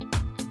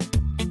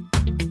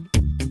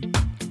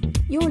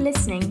You're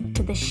listening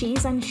to the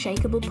She's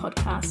Unshakable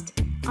podcast.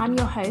 I'm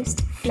your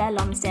host, Fleur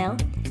Lonsdale,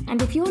 and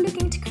if you're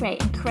looking to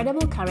create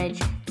incredible courage,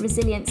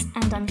 resilience,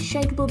 and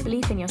unshakable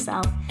belief in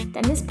yourself,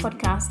 then this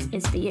podcast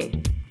is for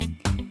you.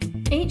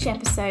 Each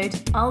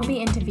episode, I'll be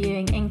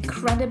interviewing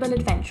incredible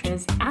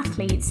adventurers,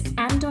 athletes,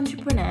 and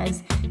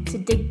entrepreneurs to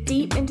dig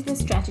deep into the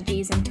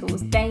strategies and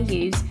tools they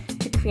use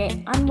to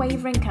create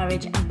unwavering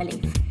courage and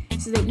belief,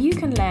 so that you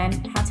can learn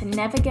how to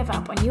never give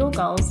up on your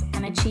goals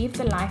and achieve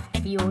the life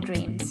of your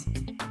dreams.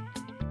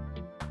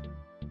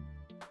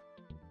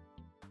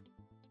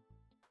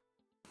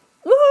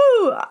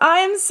 I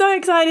am so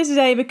excited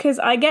today because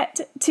I get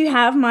to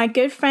have my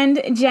good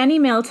friend Jenny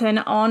Milton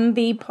on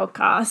the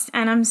podcast,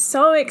 and I'm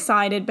so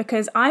excited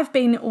because I've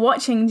been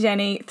watching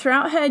Jenny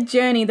throughout her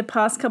journey the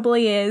past couple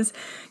of years,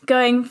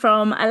 going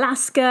from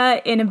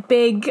Alaska in a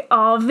big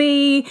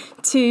RV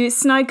to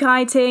snow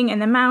kiting in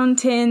the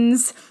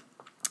mountains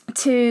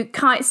to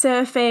kite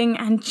surfing,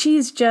 and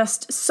she's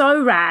just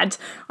so rad.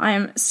 I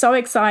am so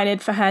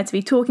excited for her to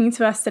be talking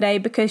to us today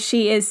because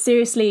she is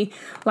seriously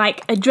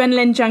like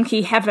adrenaline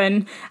junkie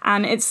heaven,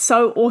 and it's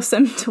so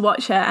awesome to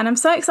watch her. And I'm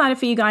so excited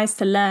for you guys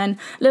to learn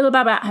a little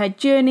bit about her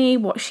journey,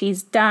 what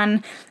she's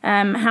done,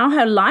 how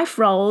her life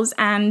rolls,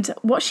 and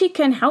what she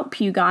can help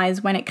you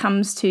guys when it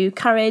comes to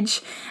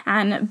courage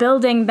and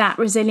building that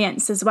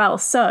resilience as well.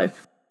 So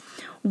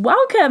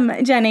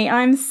welcome, Jenny.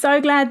 I'm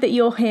so glad that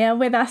you're here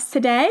with us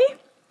today.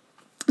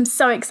 I'm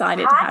so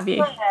excited to have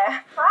you.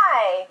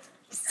 Hi.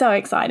 So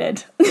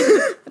excited.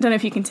 I don't know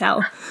if you can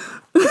tell.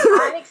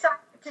 I'm excited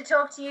to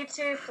talk to you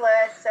too,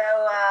 Fleur. So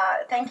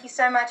thank you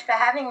so much for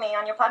having me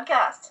on your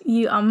podcast.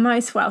 You are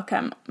most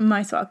welcome.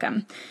 Most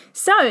welcome.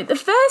 So the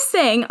first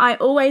thing I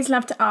always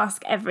love to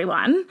ask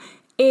everyone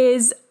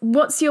is,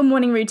 what's your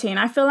morning routine?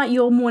 I feel like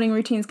your morning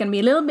routine is going to be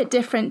a little bit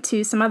different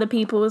to some other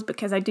people's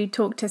because I do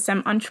talk to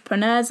some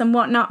entrepreneurs and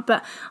whatnot.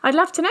 But I'd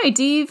love to know,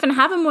 do you even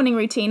have a morning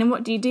routine, and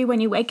what do you do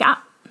when you wake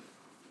up?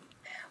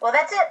 Well,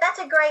 that's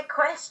a great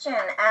question,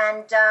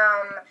 and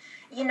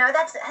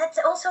that's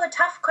also a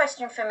tough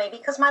question for me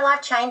because my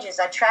life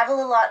changes. I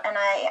travel a lot, and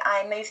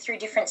I move through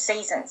different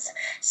seasons.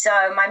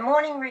 So my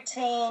morning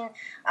routine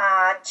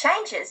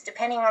changes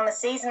depending on the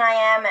season I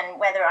am and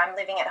whether I'm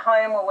living at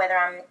home or whether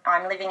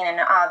I'm living in an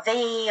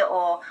RV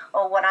or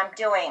what I'm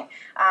doing.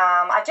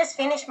 I've just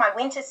finished my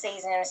winter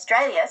season in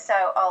Australia, so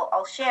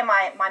I'll share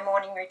my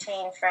morning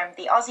routine from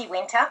the Aussie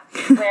winter,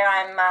 where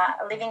I'm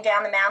living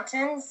down the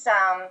mountains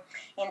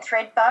in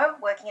Thredbo,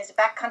 working as a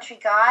backcountry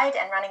guide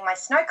and running my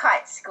snow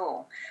kite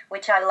school,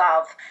 which I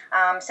love.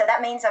 So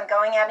that means I'm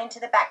going out into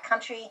the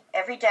backcountry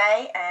every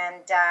day,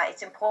 and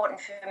it's important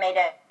for me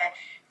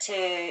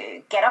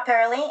to get up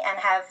early and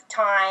have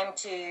time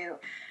to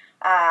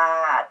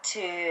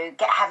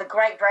have a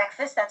great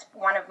breakfast. That's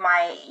one of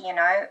my,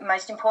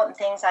 most important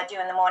things I do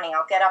in the morning.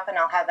 I'll get up and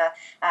I'll have a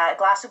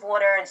glass of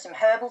water and some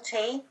herbal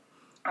tea.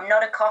 I'm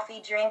not a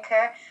coffee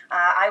drinker.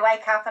 I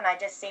wake up and I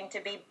just seem to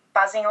be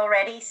buzzing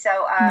already.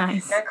 So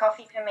Nice. No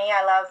coffee for me.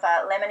 I love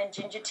lemon and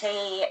ginger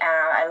tea.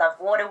 I love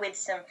water with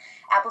some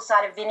apple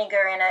cider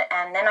vinegar in it.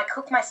 And then I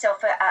cook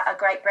myself a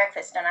great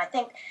breakfast. And I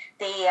think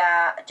the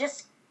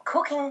just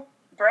cooking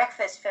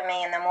breakfast for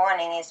me in the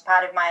morning is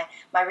part of my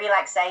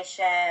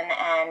relaxation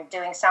and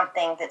doing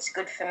something that's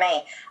good for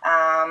me.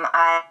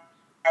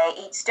 I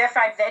eat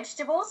stir-fried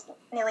vegetables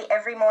nearly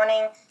every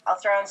morning. I'll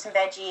throw in some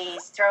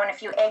veggies, throw in a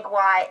few egg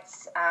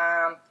whites.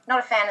 Not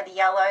a fan of the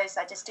yellows.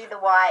 I just do the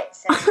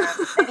whites, and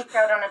maybe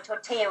throw it on a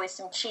tortilla with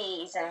some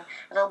cheese and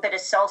a little bit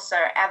of salsa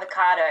or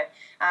avocado.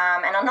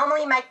 And I'll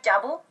normally make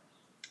double.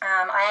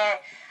 I'll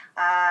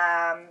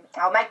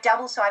make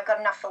double so I've got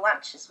enough for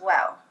lunch as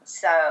well.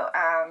 So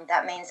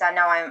that means I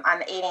know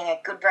I'm eating a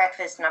good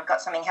breakfast and I've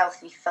got something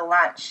healthy for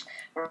lunch,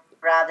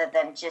 rather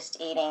than just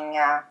eating,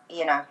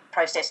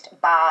 processed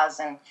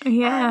bars and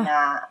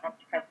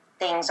different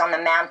things on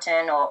the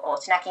mountain, or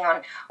snacking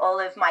on all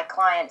of my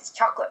clients'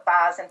 chocolate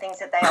bars and things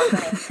that they offer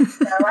me.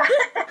 So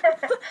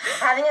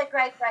having a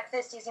great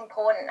breakfast is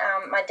important.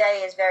 My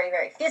day is very,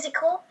 very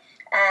physical.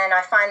 And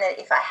I find that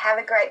if I have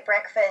a great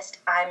breakfast,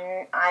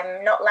 I'm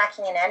not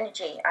lacking in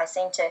energy. I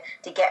seem to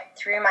get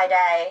through my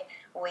day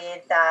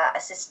with a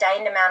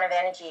sustained amount of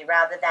energy,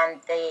 rather than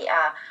the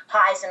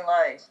highs and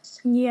lows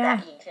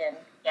that you can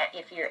get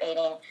if you're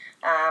eating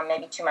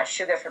maybe too much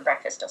sugar for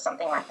breakfast or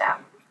something like that.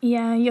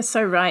 Yeah, you're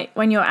so right.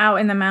 When you're out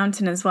in the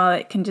mountain as well,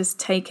 it can just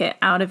take it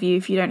out of you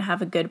if you don't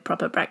have a good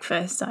proper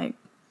breakfast. I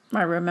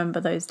remember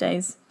those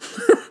days.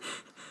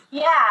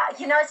 Yeah,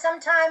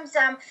 sometimes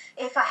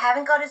if I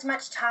haven't got as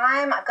much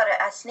time, I've got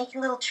a sneaky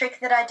little trick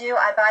that I do.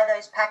 I buy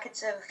those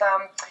packets of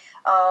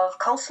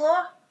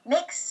coleslaw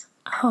mix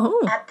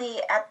at the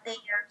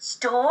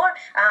store.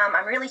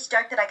 I'm really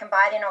stoked that I can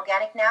buy it in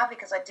organic now,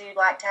 because I do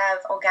like to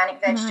have organic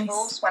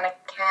vegetables when I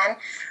can.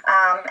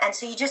 And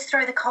so you just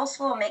throw the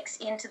coleslaw mix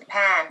into the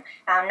pan.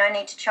 No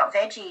need to chop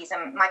veggies.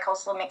 And my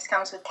coleslaw mix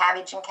comes with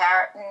cabbage and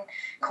carrot and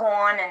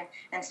corn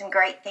and some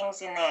great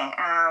things in there.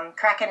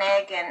 Crack an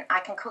egg, and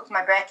I can cook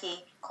my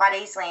brekkie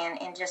quite easily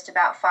in just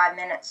about 5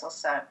 minutes or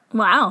so.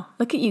 Wow,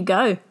 look at you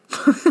go.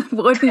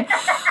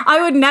 I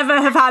would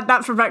never have had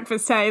that for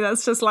breakfast, hey.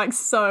 That's just like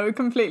so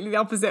completely the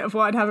opposite of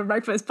what I'd have at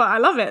breakfast, but I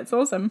love it. It's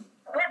awesome.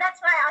 Well,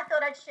 that's why I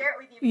thought I'd share it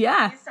with you.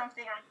 Yeah. It's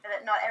something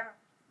that not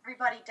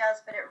everybody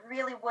does, but it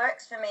really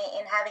works for me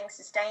in having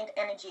sustained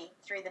energy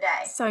through the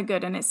day. So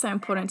good, and it's so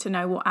important to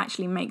know what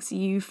actually makes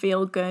you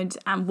feel good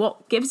and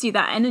what gives you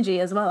that energy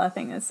as well. I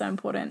think that's so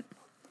important.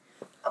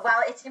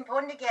 Well, it's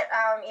important to get,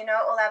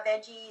 all our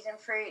veggies and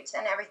fruits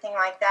and everything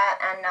like that.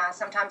 And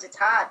sometimes it's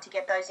hard to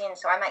get those in.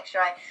 So I make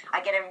sure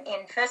I get them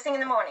in first thing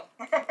in the morning.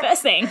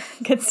 First thing.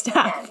 Good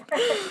stuff.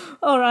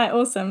 All right.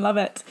 Awesome. Love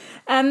it.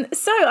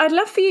 So I'd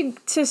love for you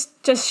to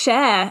just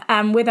share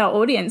with our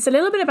audience a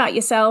little bit about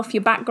yourself,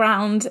 your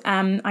background.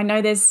 I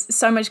know there's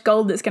so much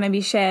gold that's going to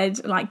be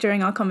shared like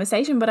during our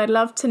conversation, but I'd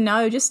love to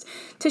know just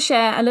to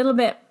share a little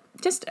bit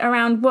just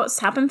around what's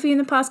happened for you in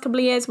the past couple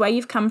of years, where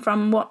you've come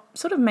from, what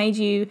sort of made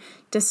you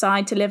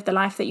decide to live the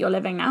life that you're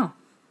living now.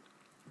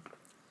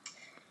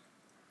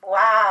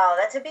 Wow,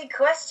 that's a big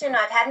question.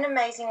 I've had an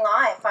amazing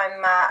life.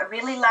 I'm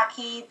really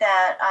lucky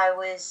that I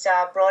was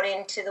brought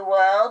into the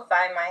world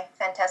by my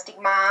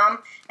fantastic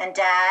mom and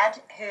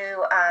dad,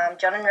 who,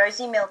 John and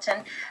Rosie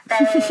Milton, they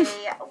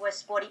were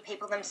sporty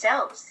people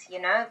themselves,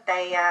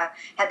 They had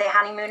their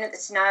honeymoon at the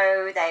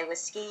snow, they were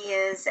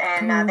skiers,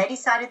 and they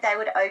decided they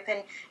would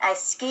open a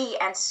ski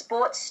and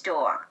sports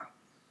store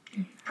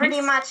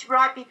pretty much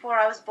right before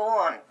I was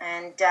born.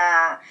 And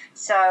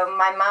so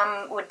my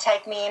mum would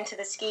take me into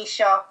the ski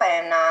shop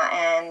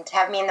and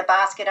have me in the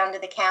basket under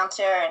the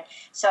counter. And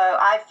so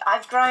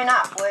I've grown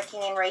up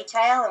working in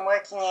retail and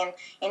working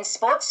in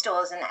sports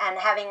stores and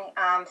having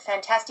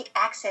fantastic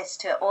access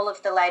to all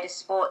of the latest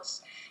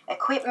sports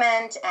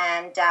equipment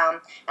and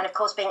of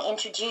course being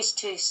introduced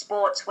to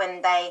sports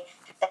when they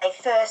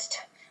first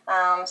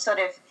sort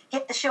of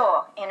hit the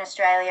shore in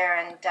Australia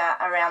and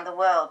around the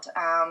world.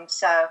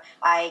 So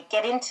I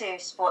get into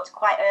sports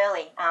quite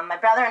early. My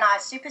brother and I are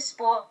super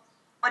sporty.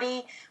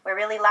 We're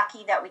really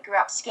lucky that we grew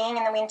up skiing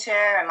in the winter,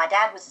 and my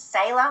dad was a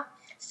sailor.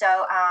 So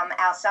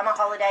our summer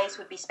holidays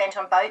would be spent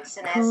on boats,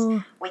 and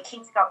as we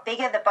kids got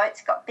bigger, the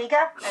boats got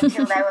bigger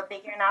until they were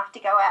big enough to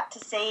go out to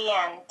sea.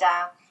 And,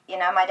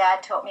 my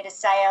dad taught me to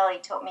sail. He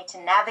taught me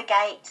to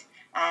navigate.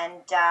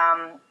 And,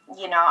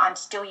 I'm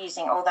still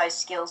using all those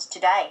skills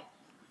today.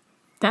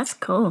 That's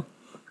cool.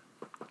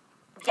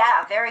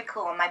 Yeah, very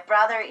cool. My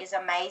brother is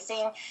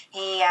amazing.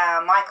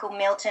 Michael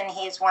Milton,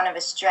 he is one of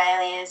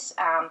Australia's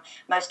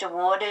most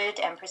awarded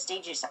and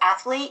prestigious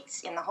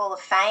athletes in the Hall of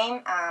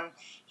Fame.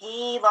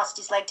 He lost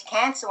his leg to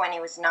cancer when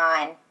he was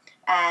 9,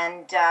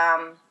 and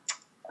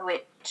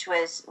which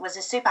was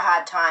a super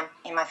hard time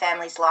in my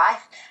family's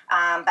life.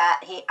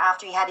 But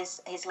after he had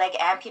his leg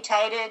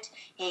amputated,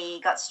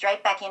 he got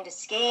straight back into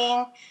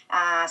skiing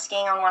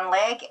on one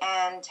leg,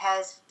 and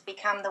has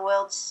become the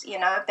world's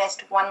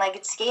best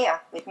one-legged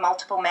skier with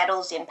multiple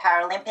medals in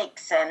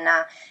Paralympics, and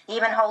he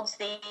even holds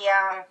the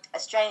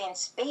Australian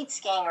speed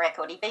skiing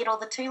record. He beat all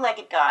the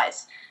two-legged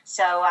guys.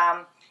 So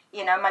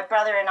my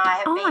brother and I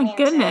have been my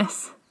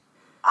goodness.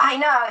 I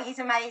know, he's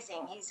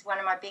amazing. He's one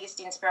of my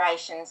biggest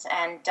inspirations.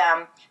 And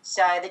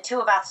so the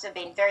two of us have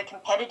been very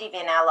competitive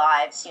in our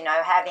lives,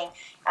 having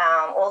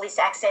all this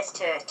access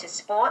to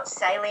sports,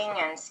 sailing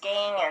and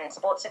skiing and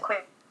sports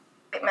equipment.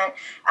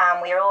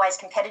 We are always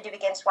competitive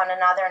against one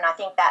another, and I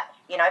think that,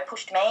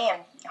 pushed me,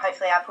 and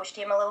hopefully I pushed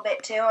him a little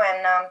bit too,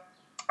 and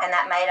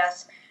that made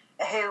us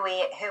who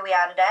we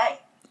are today.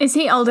 Is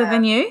he older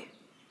than you?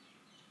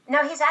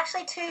 No, he's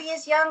actually 2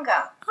 years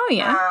younger. Oh,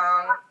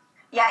 yeah.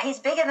 Yeah, he's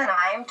bigger than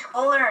I am,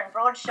 taller and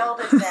broad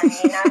shoulders,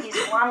 and his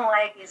one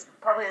leg is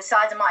probably the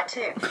size of my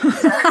two.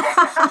 So,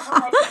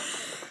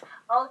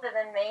 older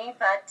than me,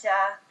 but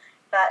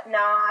no,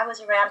 I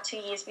was around 2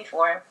 years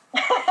before him.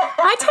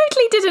 I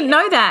totally didn't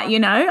know that.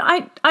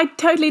 I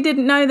totally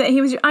didn't know that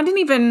he was. I didn't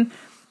even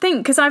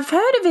think, because I've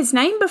heard of his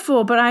name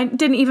before, but I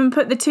didn't even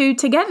put the two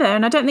together,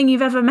 and I don't think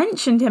you've ever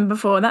mentioned him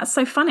before. That's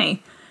so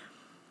funny.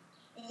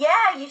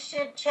 Yeah, you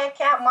should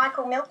check out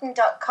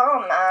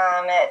michaelmilton.com.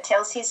 It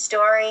tells his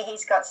story.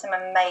 He's got some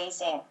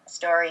amazing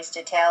stories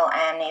to tell,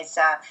 and is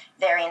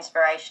very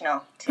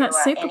inspirational to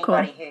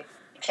anybody who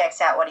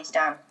checks out what he's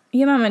done.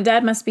 Your mum and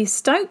dad must be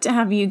stoked to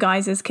have you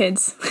guys as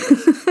kids.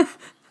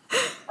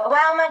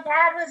 Well, my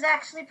dad was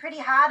actually pretty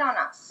hard on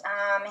us.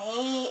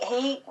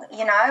 He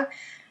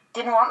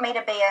didn't want me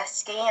to be a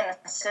ski and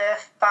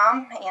surf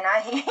bum. He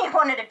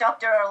wanted a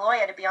doctor or a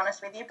lawyer, to be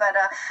honest with you. But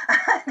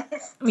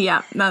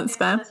that's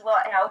fair. This was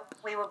what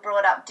we were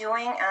brought up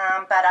doing.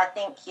 But I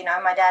think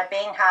my dad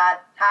being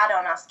hard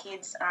on us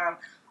kids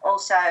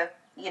also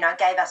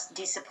gave us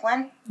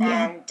discipline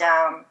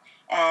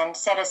and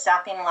set us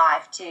up in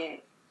life to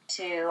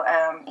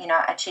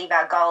achieve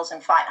our goals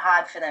and fight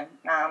hard for them.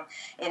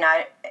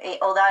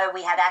 Although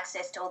we had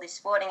access to all this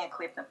sporting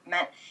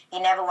equipment, he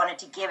never wanted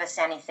to give us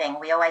anything.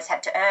 We always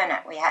had to earn it.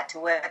 We had to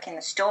work in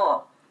the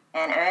store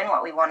and earn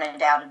what we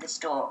wanted out of the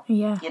store.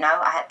 Yeah.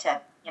 I had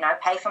to,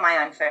 pay for my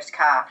own first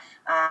car.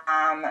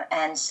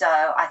 And so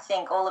I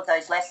think all of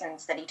those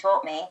lessons that he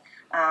taught me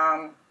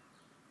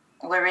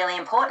were really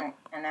important,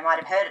 and they might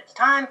have hurt at the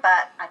time,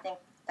 but I think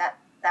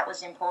that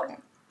was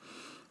important.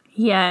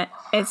 Yeah,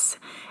 it's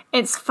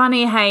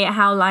funny, hey,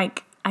 how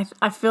like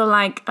I feel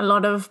like a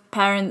lot of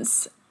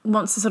parents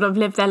wants to sort of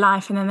live their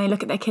life, and then they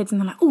look at their kids and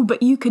they're like, oh,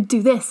 but you could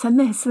do this and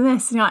this and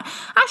this, and you're like,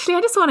 actually,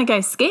 I just want to go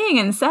skiing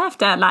and surf,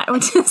 Dad. Like, or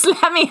just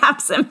let me have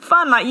some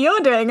fun. Like, you're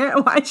doing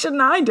it, why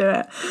shouldn't I do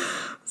it?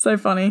 So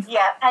funny.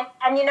 Yeah,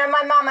 and you know,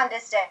 my mum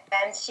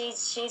understands.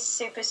 She's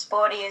super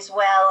sporty as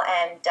well,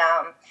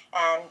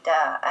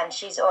 and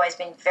she's always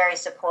been very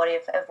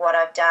supportive of what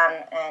I've done,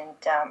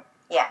 and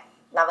yeah,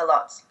 love her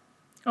lots.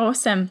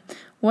 Awesome,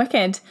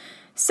 wicked.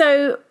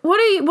 So,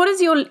 what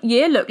does your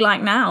year look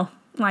like now?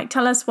 Like,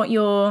 tell us what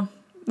your.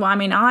 Well, I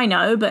mean, I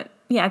know, but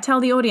yeah,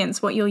 tell the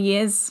audience what your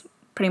years,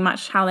 pretty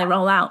much how they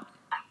roll out.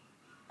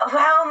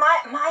 Well,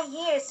 my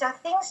year, so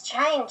things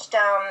changed.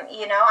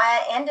 You know,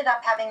 I ended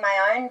up having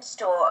my own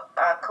store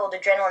called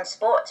Adrenaline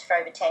Sports for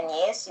over 10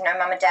 years. You know,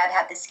 Mum and Dad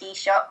had the ski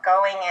shop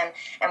going,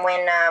 and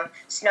when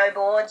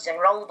snowboards and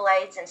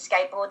rollerblades and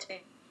skateboards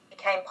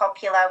became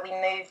popular, we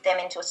moved them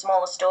into a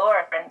smaller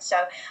store. And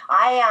so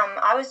I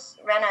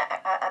ran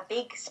a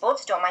big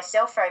sports store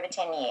myself for over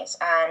 10 years.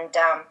 And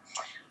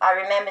I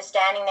remember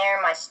standing there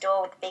in my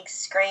store with a big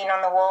screen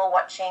on the wall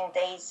watching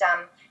these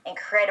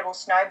incredible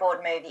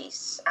snowboard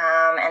movies,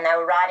 and they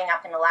were riding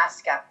up in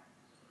Alaska,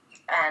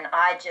 and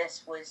I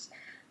just was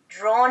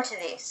drawn to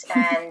this.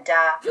 And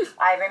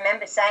I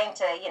remember saying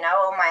to, you know,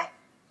 all my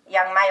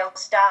young male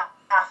staff,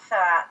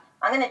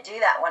 I'm going to do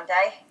that one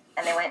day.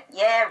 And they went,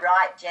 yeah,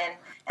 right, Jen.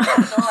 And that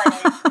was all I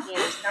needed to hear,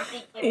 was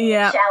somebody give me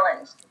a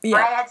challenge. Yeah.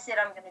 I had said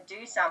I'm going to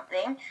do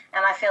something,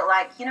 and I felt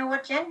like, you know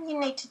what, Jen, you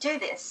need to do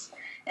this.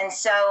 And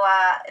so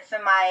for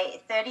my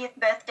 30th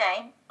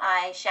birthday,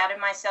 I shouted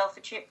myself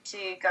a trip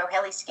to go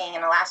heli skiing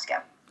in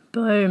Alaska.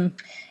 Boom.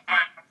 And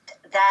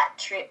that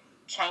trip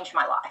changed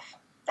my life.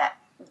 That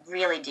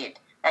really did.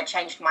 That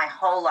changed my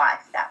whole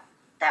life, that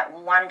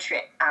one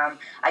trip.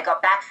 I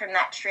got back from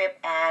that trip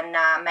and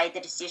made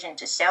the decision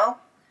to sell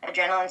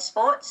Adrenaline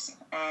Sports.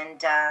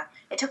 And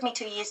it took me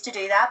 2 years to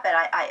do that, but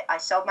I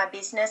sold my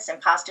business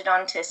and passed it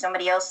on to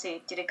somebody else who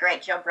did a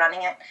great job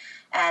running it.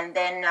 And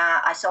then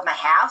I sold my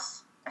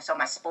house. I sold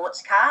my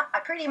sports car. I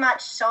pretty much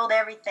sold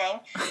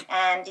everything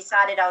and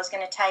decided I was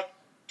going to take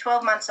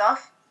 12 months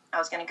off. I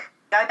was going to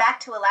go back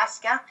to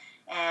Alaska,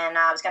 and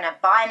I was going to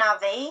buy an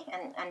RV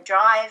and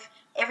drive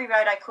every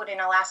road I could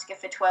in Alaska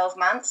for 12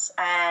 months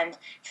and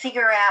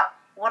figure out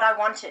what I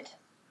wanted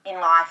in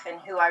life and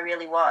who I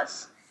really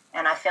was.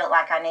 And I felt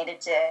like I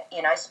needed to,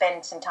 you know,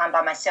 spend some time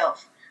by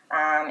myself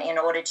in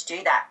order to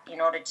do that, in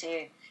order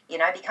to, you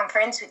know, become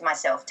friends with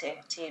myself, to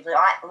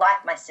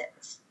like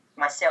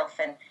myself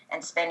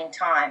and spending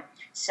time.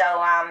 So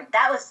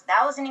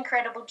that was an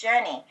incredible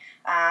journey.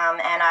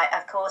 And I,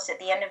 of course, at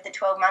the end of the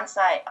 12 months,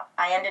 I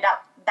ended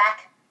up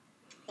back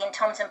in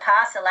Thompson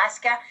Pass,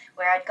 Alaska,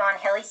 where I'd gone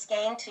heli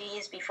skiing 2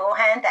 years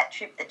beforehand, that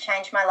trip that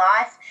changed my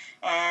life.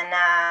 And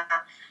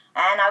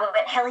I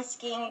went heli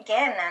skiing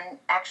again and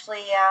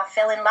actually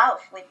fell in love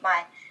with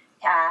my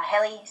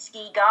heli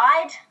ski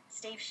guide,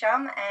 Steve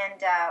Shum,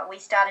 and we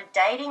started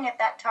dating at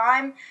that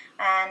time,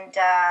 and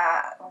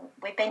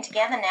we've been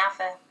together now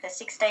for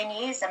 16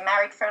 years and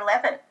married for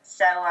 11.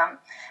 So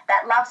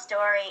that love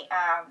story,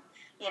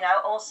 you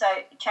know, also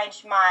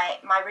changed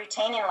my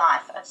routine in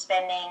life of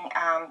spending,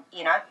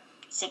 you know,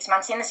 6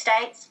 months in the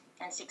States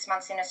and 6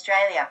 months in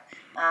Australia.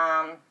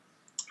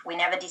 We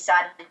never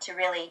decided to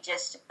really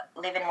just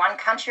live in one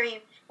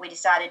country. We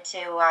decided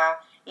to,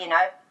 you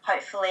know,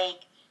 hopefully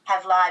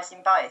have lives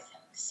in both.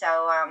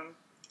 So,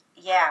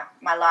 yeah,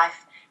 my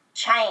life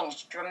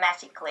changed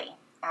dramatically.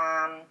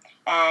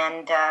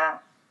 And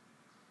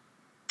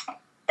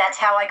that's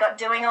how I got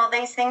doing all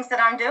these things that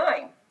I'm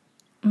doing.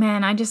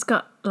 Man, I just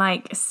got,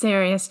 like,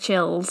 serious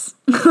chills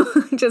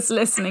just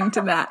listening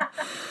to that.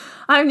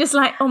 I'm just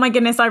like, oh my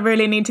goodness, I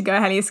really need to go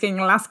heli skiing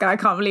in Alaska. I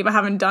can't believe I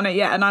haven't done it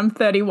yet, and I'm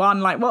 31.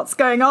 Like, what's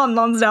going on,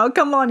 Lonsdale?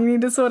 Come on, you need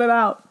to sort it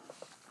out.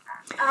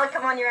 Oh,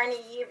 come on, you're only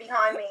a year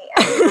behind me.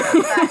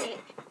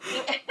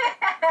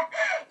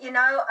 You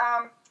know,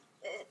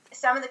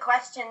 some of the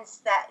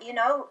questions that, you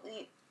know,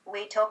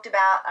 we talked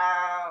about,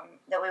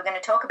 that we were going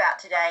to talk about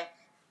today,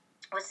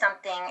 was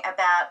something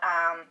about,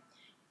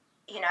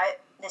 you know,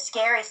 the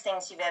scariest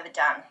things you've ever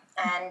done.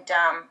 And,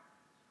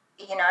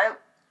 you know,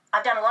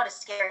 I've done a lot of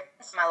scary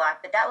things in my life,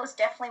 but that was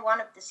definitely one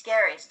of the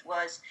scariest,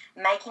 was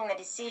making the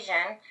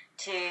decision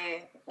to,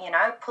 you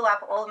know, pull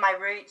up all of my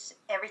roots,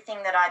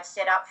 everything that I'd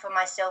set up for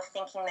myself,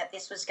 thinking that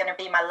this was going to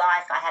be my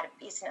life. I had a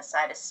business,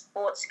 I had a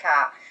sports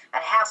car, I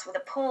had a house with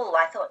a pool.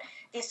 I thought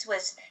this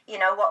was, you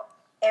know, what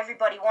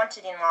everybody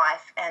wanted in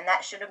life, and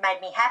that should have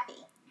made me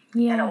happy.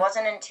 Yeah. And it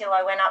wasn't until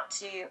I went up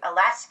to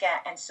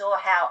Alaska and saw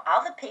how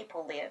other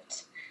people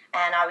lived,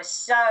 and I was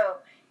so,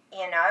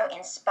 you know,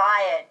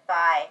 inspired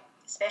by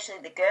especially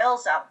the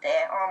girls up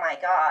there. Oh my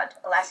God,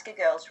 Alaska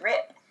girls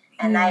rip,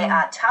 and they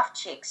are tough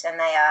chicks, and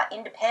they are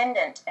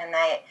independent, and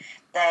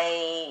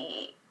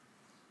they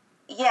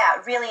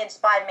really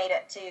inspired me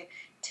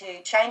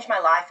to change my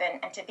life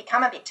and to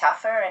become a bit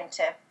tougher, and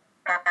to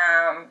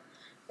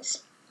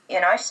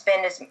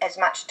spend as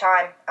much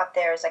time up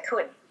there as I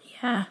could.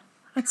 Yeah,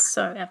 that's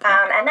so epic.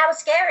 And that was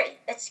scary.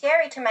 It's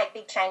scary to make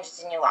big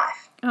changes in your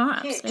life. Oh,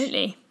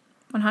 absolutely.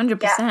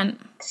 100%. Yeah.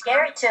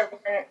 Scary to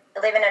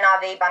live in an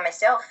RV by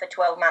myself for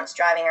 12 months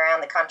driving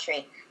around the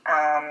country,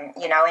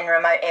 in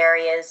remote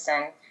areas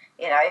and,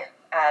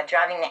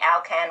 driving the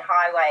Alcan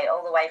Highway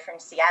all the way from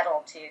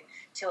Seattle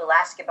to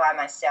Alaska by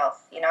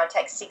myself. It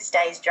takes 6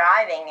 days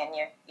driving and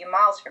you're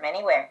miles from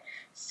anywhere.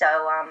 So,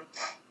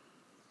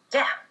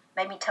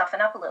 made me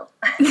toughen up a little.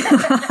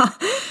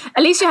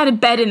 At least you had a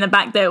bed in the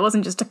back there. It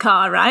wasn't just a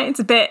car, right? It's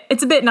a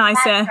bit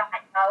nicer. That's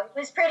right. No, it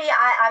was pretty.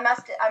 I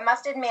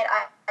must admit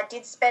I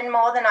did spend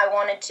more than I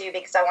wanted to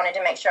because I wanted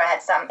to make sure I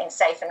had something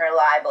safe and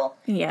reliable.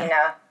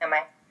 Yeah.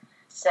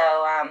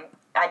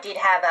 I did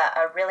have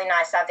a really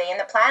nice RV, and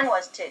the plan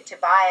was to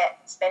buy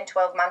it, spend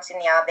 12 months in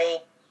the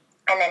RV,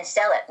 and then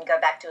sell it and go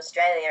back to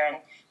Australia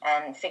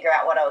and figure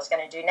out what I was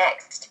going to do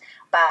next.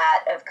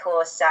 But of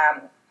course,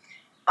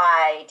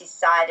 I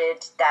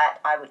decided that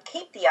I would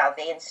keep the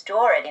RV and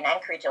store it in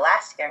Anchorage,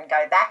 Alaska, and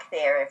go back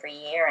there every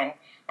year. And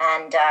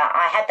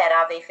I had that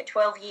RV for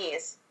 12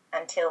 years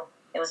until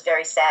it was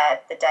very sad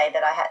the day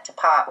that I had to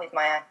part with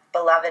my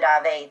beloved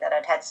RV that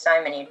I'd had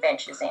so many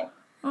adventures in.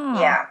 Oh.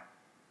 Yeah.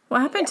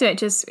 What happened to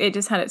it? It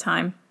just had its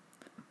time.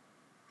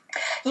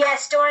 Yeah,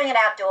 storing it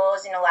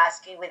outdoors in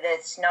Alaska with the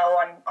snow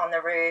on the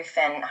roof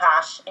and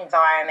harsh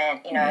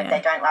environment,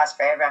 they don't last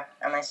forever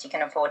unless you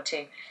can afford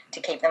to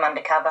keep them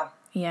undercover.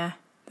 Yeah,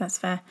 that's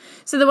fair.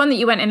 So the one that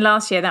you went in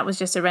last year, that was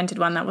just a rented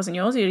one, that wasn't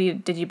yours? Or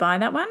did you buy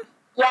that one?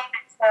 Yeah,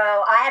 so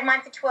I had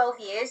mine for 12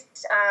 years,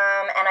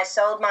 and I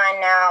sold mine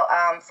now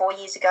 4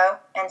 years ago.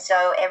 And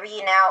so every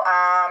year now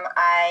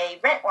I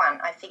rent one.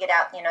 I figured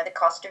out, the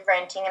cost of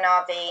renting an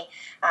RV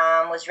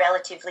was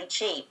relatively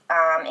cheap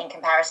in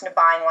comparison to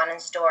buying one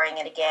and storing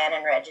it again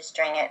and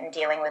registering it and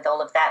dealing with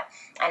all of that.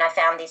 And I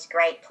found this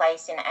great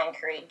place in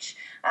Anchorage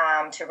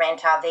to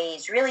rent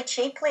RVs really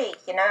cheaply.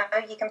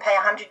 You can pay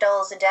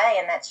 $100 a day,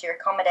 and that's your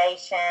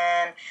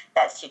accommodation,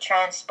 that's your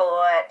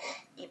transport.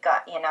 You've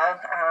got,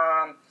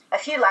 a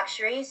few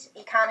luxuries.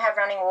 You can't have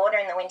running water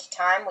in the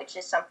wintertime, which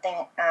is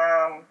something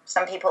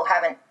some people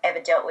haven't ever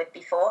dealt with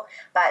before.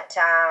 But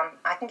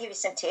I can give you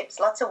some tips.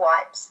 Lots of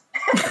wipes.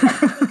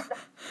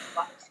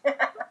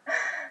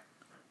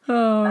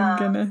 Oh,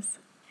 goodness.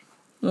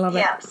 Love it.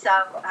 Yeah,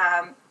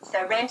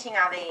 so renting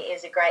RV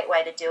is a great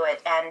way to do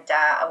it. And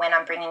when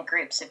I'm bringing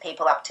groups of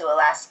people up to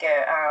Alaska,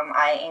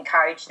 I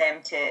encourage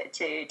them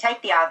to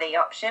take the RV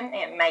option.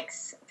 It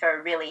makes for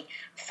a really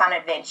fun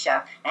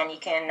adventure, and you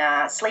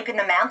can sleep in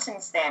the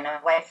mountains then,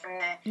 away from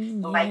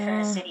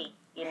the city.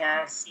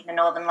 See the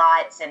northern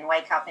lights and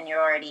wake up and you're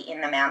already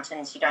in the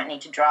mountains. You don't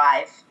need to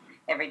drive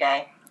every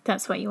day.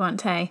 That's what you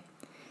want, hey?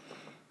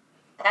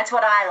 That's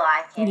what I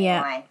like anyway.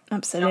 Yeah,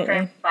 absolutely. It's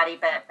not for everybody,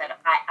 but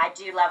I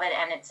do love it,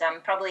 and it's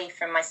probably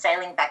from my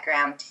sailing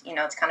background.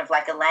 It's kind of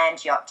like a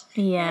land yacht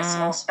in a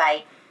small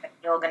space,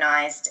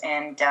 organised,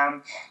 and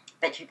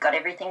but you've got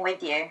everything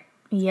with you.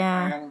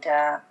 Yeah. And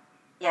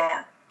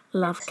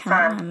love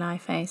campervan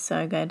life, eh?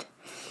 So good.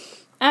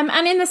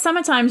 And in the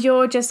summer times,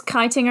 you're just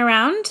kiting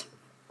around,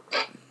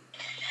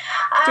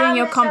 doing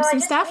your comps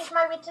and stuff. I just finished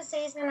my winter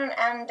season,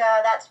 and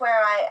that's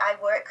where I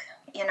work.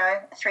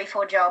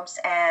 3-4 jobs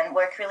and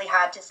work really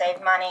hard to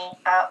save money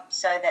up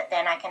so that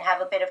then I can have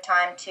a bit of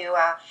time to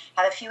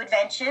have a few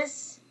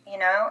adventures,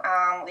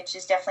 which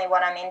is definitely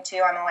what I'm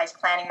into. I'm always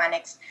planning my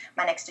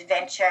next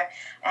adventure,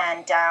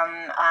 and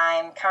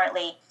I'm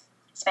currently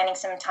spending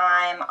some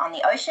time on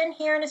the ocean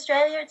here in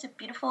Australia. It's a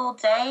beautiful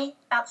day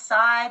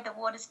outside. The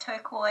water's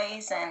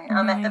turquoise, and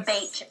I'm at the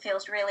beach. It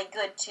feels really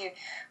good to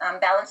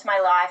balance my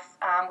life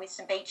with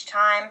some beach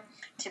time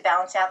to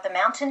balance out the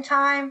mountain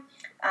time.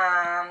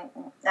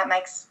 That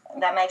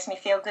makes me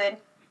feel good.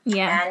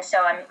 Yeah. And so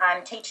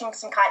I'm teaching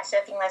some kite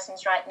surfing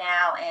lessons right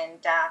now,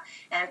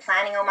 and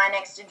planning all my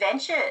next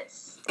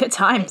adventures. Good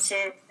times.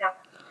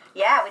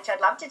 Which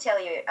I'd love to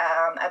tell you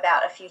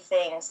about a few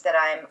things that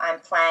I'm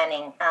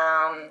planning.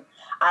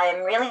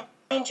 I'm really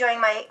enjoying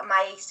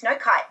my snow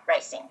kite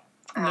racing.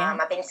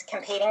 I've been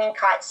competing in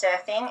kite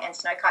surfing and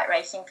snow kite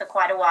racing for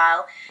quite a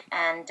while,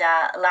 and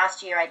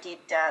last year I did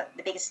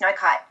the biggest snow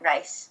kite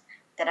race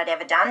that I'd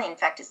ever done. In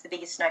fact, it's the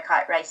biggest snow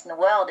kite race in the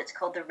world. It's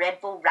called the Red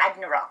Bull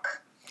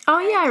Ragnarok. Oh,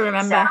 yeah, I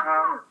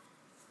remember.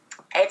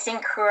 It's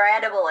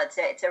incredible.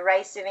 It's a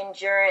race of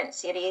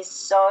endurance. It is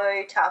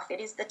so tough. It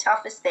is the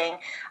toughest thing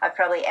I've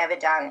probably ever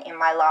done in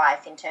my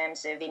life in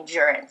terms of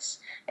endurance.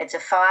 It's a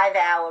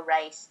 5-hour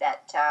race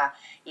that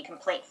you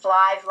complete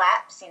 5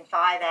 laps in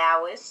 5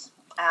 hours,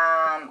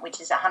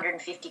 which is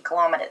 150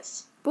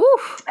 kilometres.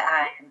 Oof.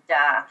 And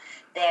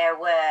there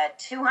were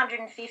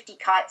 250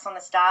 kites on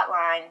the start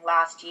line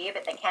last year,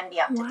 but there can be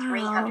up to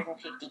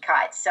 350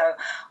 kites. So,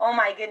 oh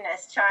my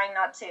goodness, trying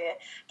not to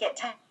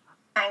get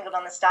tangled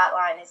on the start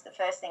line is the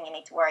first thing you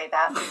need to worry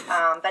about.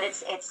 But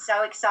it's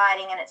so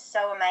exciting, and it's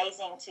so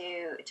amazing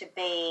to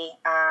be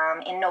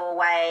in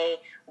Norway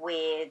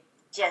with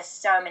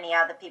just so many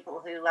other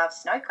people who love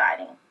snow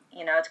kiting.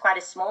 it's quite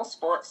a small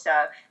sport,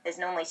 so there's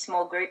normally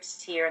small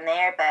groups here and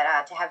there,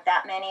 but to have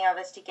that many of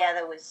us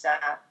together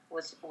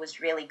was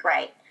really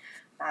great.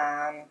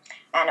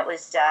 And it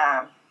was,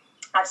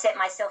 I've set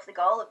myself the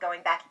goal of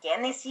going back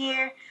again this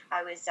year.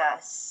 I was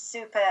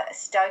super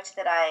stoked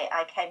that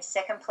I came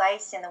second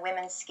place in the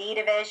women's ski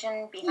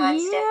division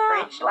behind Steph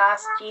Bridge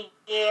last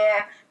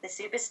year. The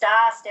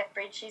superstar, Steph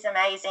Bridge, she's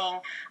amazing.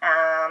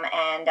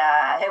 And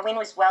her win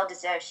was well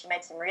deserved. She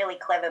made some really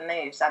clever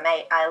moves.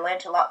 I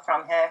learned a lot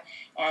from her.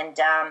 And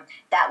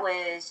that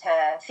was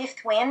her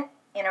 5th win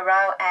in a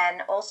row,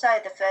 and also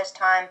the first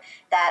time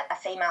that a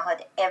female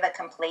had ever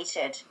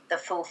completed the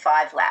full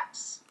 5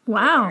 laps.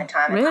 Wow, in the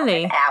time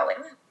really? of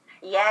hours.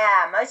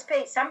 Yeah,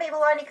 some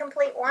people only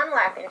complete 1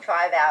 lap in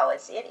 5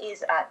 hours. It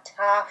is a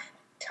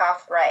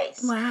tough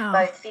race, wow,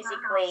 both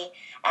physically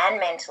and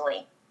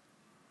mentally.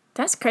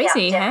 That's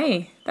crazy. Yeah,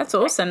 hey, that's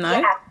awesome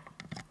though.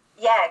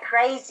 Yeah,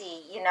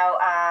 crazy.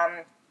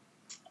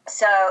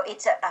 So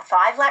it's a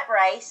 5-lap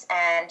race,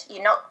 and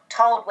you're not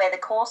told where the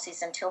course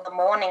is until the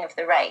morning of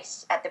the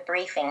race at the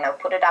briefing. They'll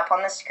put it up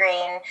on the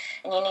screen,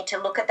 and you need to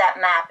look at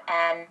that map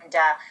and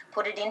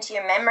put it into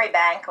your memory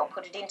bank or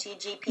put it into your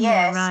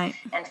GPS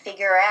and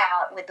figure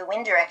out with the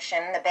wind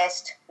direction the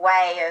best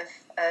way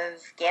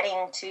of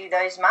getting to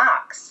those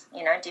marks,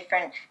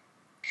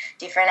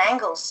 different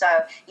angles. So,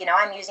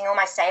 I'm using all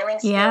my sailing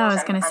skills. Yeah, I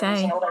was going to I'm say.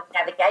 using all the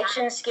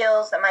navigation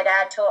skills that my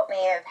dad taught me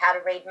of how to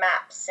read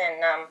maps.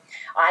 And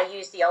I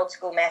use the old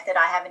school method.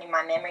 I have it in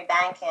my memory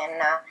bank,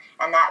 and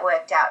that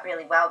worked out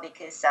really well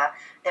because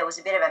there was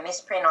a bit of a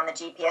misprint on the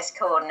GPS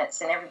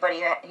coordinates, and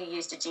everybody who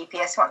used a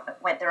GPS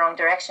went the wrong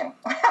direction.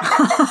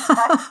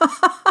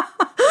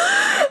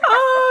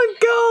 Oh,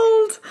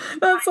 gold.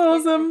 That's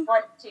awesome.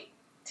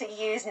 To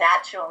use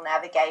natural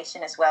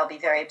navigation as well, be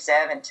very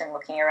observant and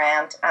looking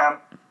around.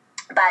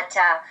 But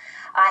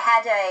I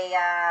had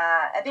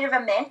a bit of a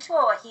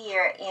mentor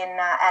here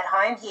at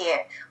home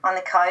here on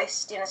the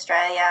coast in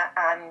Australia,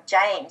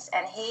 James,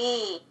 and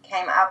he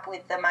came up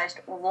with the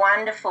most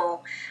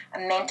wonderful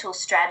mental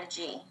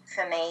strategy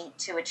for me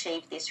to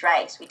achieve this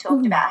race. We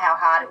talked about how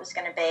hard it was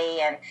going to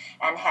be and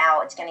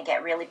how it's going to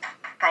get really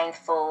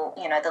painful,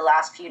 the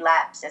last few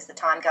laps as the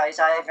time goes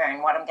over,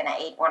 and what I'm going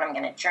to eat, what I'm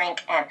going to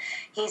drink. And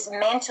his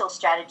mental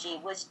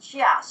strategy was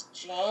just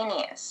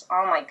genius.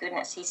 Oh my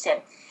goodness. He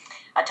said,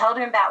 I told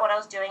him about what I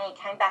was doing. He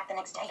came back the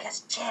next day. He goes,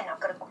 Jen, I've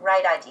got a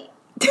great idea.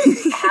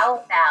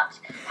 How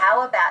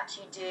about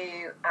you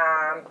do,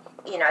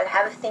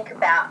 have a think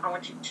about, I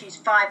want you to choose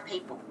 5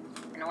 people,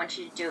 and I want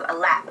you to do a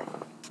lap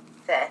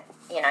for,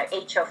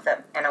 each of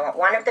them. And I want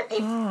one of the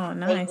people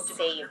to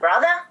be your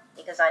brother,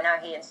 because I know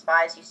he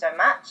inspires you so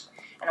much.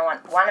 And I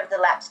want one of the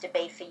laps to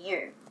be for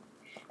you.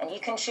 And you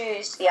can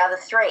choose the other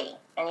 3,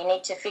 and you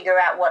need to figure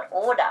out what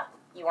order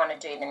you want to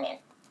do them in.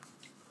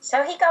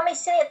 So he got me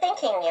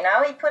thinking,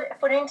 he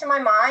put it into my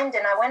mind,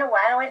 and I went away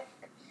and I went,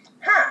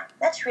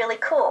 that's really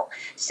cool.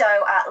 So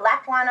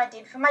lap 1 I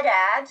did for my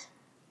dad,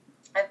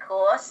 of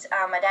course.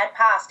 My dad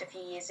passed a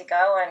few years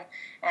ago,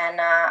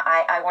 and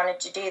I wanted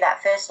to do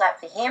that first lap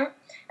for him,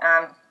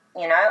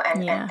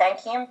 and thank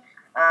him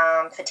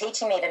for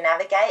teaching me to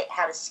navigate,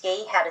 how to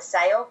ski, how to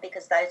sail,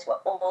 because those were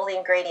all the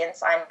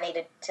ingredients I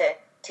needed to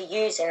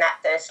use in that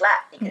first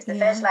lap, because the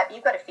first lap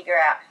you've got to figure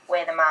out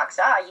where the marks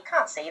are. You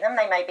can't see them.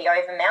 They may be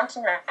over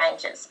mountain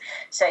ranges.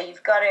 So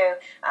you've got to,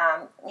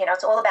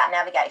 it's all about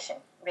navigation,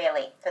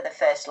 really, for the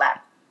first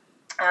lap.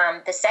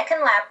 The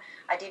second lap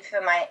I did for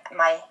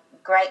my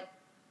great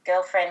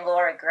girlfriend,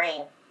 Laura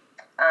Green,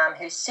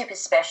 who's super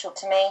special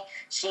to me.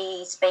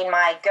 She's been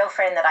my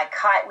girlfriend that I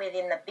kite with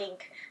in the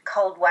big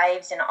cold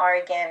waves in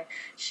Oregon.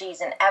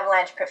 She's an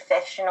avalanche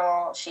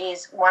professional.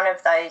 She's one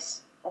of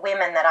those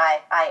women that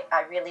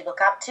I really look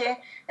up to,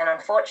 and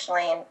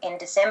unfortunately in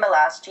December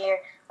last year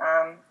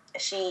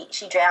she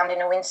drowned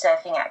in a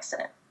windsurfing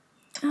accident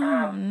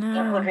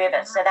in Wood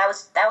River. So that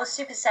was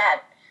super sad,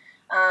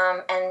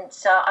 and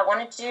so I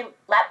wanted to do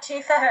lap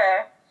 2 for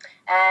her,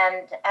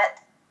 and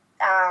at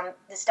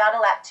the start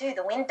of lap 2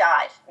 the wind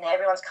died and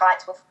everyone's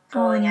kites were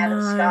falling out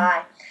of the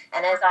sky,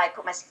 and as I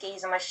put my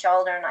skis on my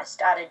shoulder and I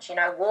started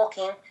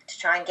walking to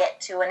try and get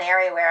to an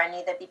area where I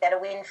knew there'd be better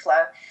wind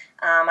flow,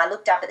 I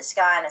looked up at the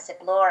sky and I said,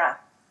 Laura,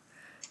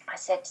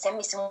 send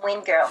me some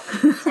wind, girl.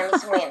 Send me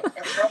some wind.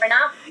 And sure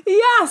enough,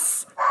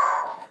 yes,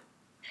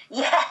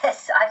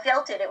 I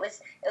felt it. It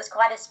was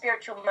quite a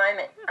spiritual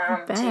moment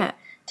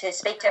to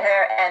speak to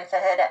her and for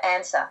her to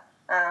answer.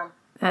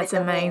 That's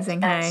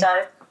amazing. Hey.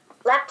 So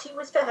lap 2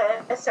 was for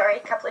her. Sorry,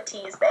 a couple of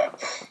tears there.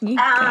 You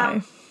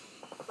go.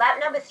 Lap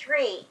number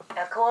 3,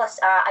 of course,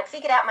 I'd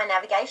figured out my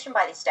navigation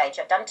by this stage.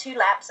 I'd done 2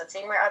 laps. I'd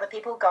seen where other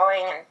people were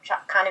going and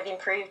kind of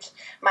improved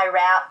my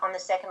route on the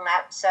second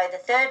lap. So the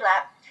third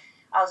lap,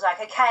 I was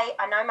like, okay,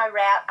 I know my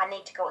route. I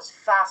need to go as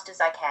fast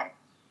as I can.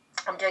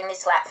 I'm doing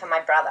this lap for my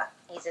brother.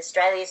 He's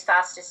Australia's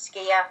fastest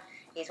skier.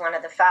 He's one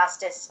of the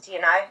fastest,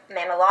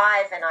 men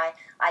alive. And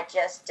I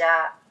just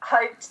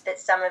hoped that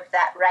some of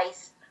that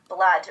race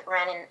blood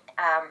ran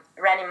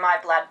in my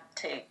blood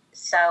too.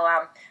 So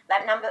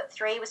lap number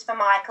 3 was for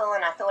Michael,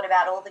 and I thought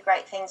about all the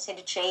great things he'd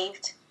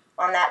achieved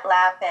on that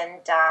lap, and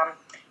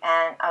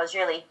I was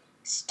really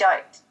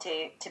stoked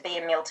to be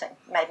in Milton.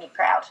 It made me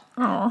proud.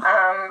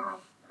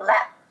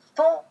 Lap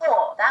 4,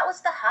 that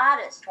was the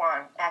hardest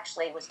one,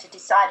 actually, was to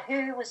decide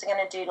who was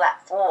going to do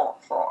lap 4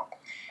 for.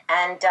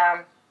 And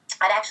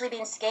I'd actually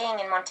been skiing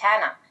in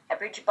Montana at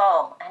Bridger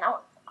Bowl, and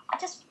I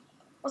just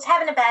was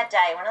having a bad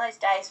day, one of those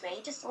days where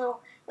you're just a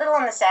little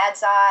on the sad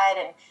side,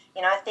 and,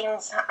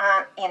 things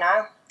aren't,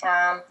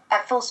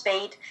 at full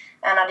speed.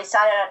 And I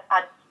decided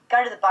I'd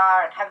go to the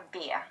bar and have a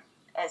beer,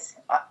 as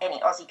any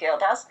Aussie girl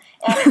does.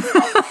 And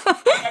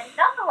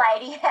another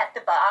lady at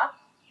the bar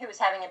who was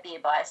having a beer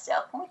by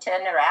herself, and we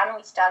turned around and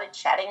we started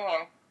chatting,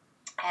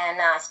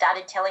 and I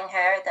started telling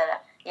her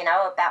that,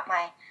 about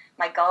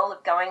my goal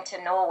of going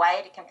to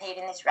Norway to compete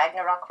in this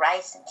Ragnarok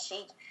race, and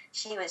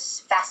she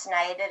was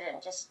fascinated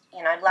and just,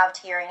 loved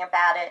hearing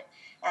about it.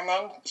 And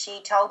then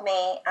she told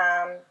me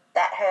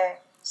that her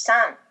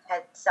son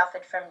had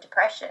suffered from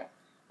depression,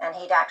 and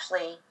he'd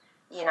actually,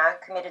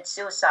 committed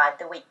suicide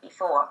the week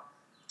before.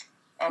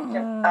 And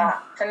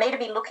for me to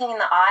be looking in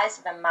the eyes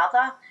of a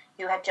mother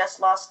who had just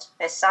lost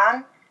her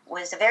son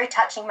was a very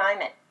touching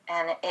moment.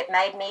 And it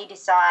made me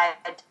decide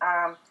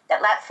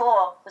that lap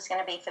 4 was going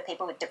to be for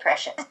people with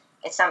depression.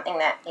 It's something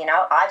that,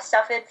 I've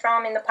suffered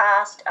from in the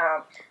past.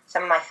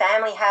 Some of my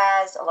family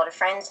has, a lot of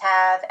friends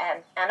have,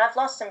 and I've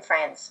lost some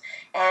friends.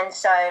 And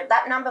so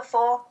lap number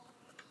 4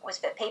 was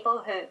for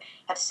people who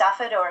have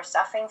suffered or are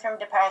suffering from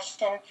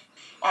depression.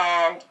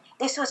 And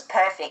this was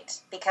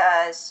perfect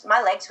because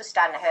my legs were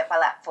starting to hurt by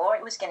lap 4.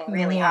 It was getting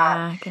really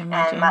hard. I can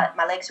imagine. And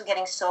my legs were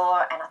getting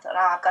sore, and I thought,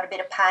 I've got a bit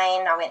of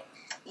pain. I went,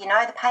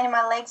 the pain in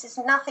my legs is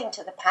nothing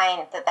to the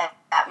pain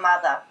that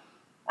mother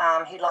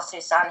who lost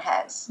her son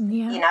has.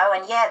 Yeah.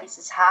 And this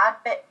is hard,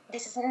 but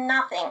this is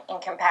nothing in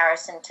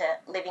comparison to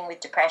living with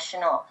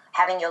depression or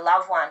having your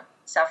loved one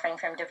suffering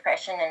from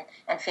depression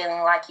and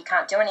feeling like you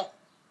can't do anything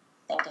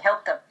to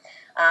help them.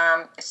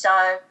 So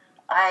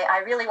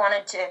I really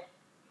wanted to,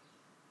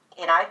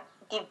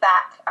 give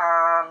back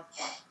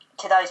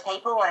to those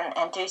people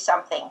and do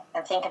something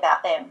and think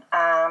about them.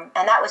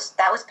 And that was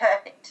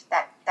perfect.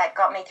 That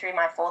got me through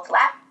my 4th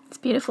lap. It's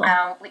beautiful.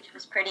 Which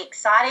was pretty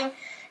exciting.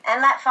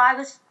 And lap 5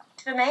 was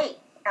for me.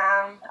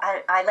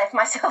 I left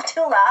myself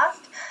till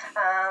last,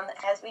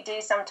 as we do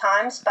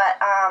sometimes, but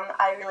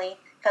I really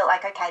felt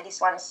like, okay,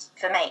 this one's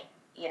for me.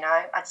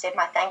 I'd said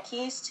my thank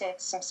yous to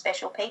some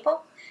special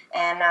people,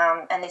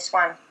 and this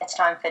one, it's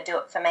time to do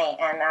it for me.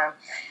 And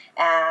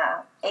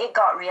it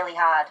got really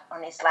hard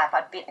on this lap.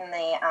 I'd bitten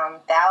the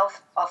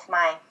valve off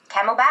my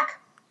camelback.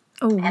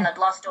 Ooh. And I'd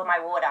lost all my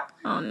water.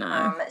 Oh,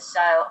 no. So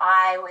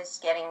I was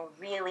getting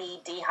really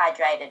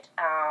dehydrated.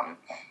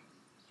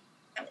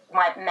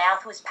 My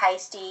mouth was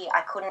pasty.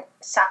 I couldn't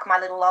suck my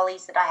little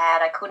lollies that I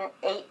had. I couldn't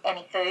eat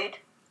any food.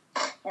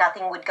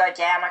 Nothing would go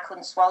down. I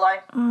couldn't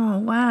swallow. Oh,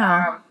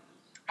 wow.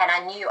 And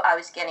I knew I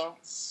was getting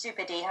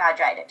super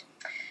dehydrated.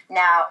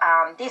 Now,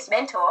 this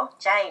mentor,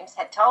 James,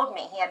 had told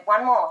me he had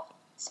one more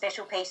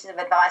special piece of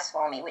advice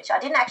for me, which I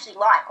didn't actually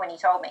like when he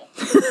told me.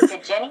 He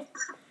said, Jenny,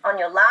 on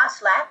your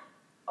last lap,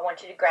 I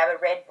want you to grab a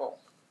Red Bull.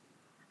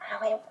 And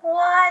I went,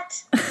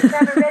 what?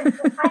 Grab a Red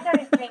Bull? I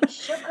don't drink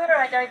sugar.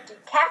 I don't do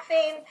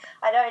caffeine.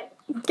 I don't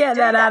Get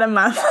that out of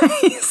my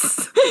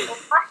face.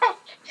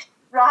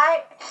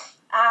 Right?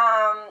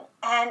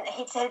 And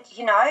he said,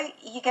 you're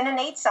going to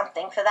need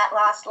something for that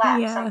last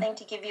lap, something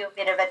to give you a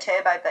bit of a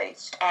turbo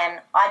boost. And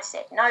I'd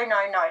said, no. And,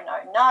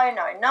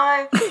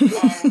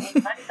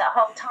 the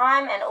whole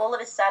time, and all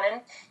of a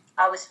sudden,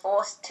 I was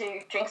forced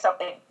to drink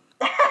something.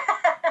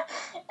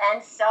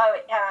 And so,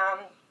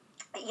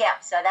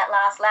 so that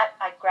last lap,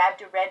 I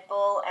grabbed a Red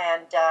Bull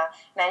and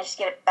managed to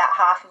get about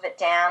half of it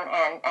down.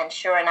 And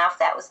sure enough,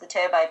 that was the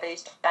turbo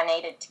boost I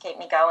needed to keep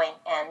me going.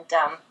 And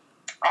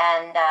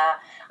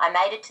I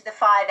made it to the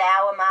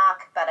 5-hour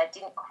mark, but I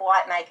didn't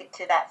quite make it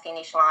to that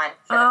finish line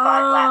for the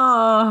 5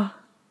 laps.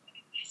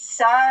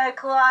 So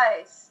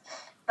close.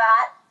 But,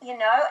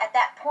 at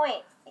that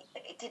point,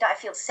 did I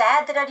feel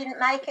sad that I didn't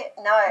make it?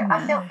 No.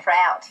 I felt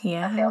proud.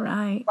 Yeah, I felt,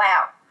 right.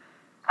 wow,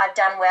 I've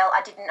done well.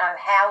 I didn't know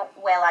how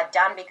well I'd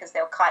done because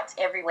there were kites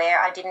everywhere.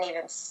 I didn't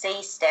even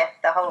see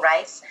Steph the whole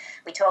race.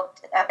 We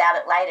talked about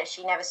it later.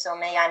 She never saw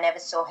me. I never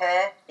saw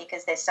her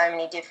because there's so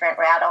many different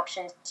route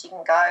options you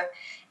can go.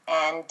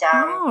 And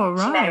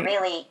she made a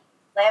really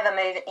clever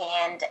move at the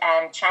end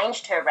and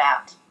changed her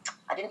route.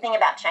 I didn't think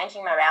about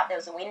changing my route. There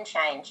was a wind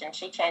change, and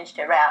she changed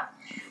her route,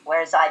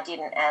 whereas I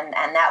didn't. And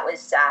that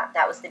was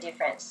the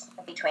difference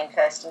between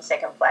first and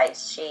second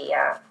place. She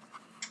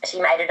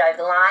made it over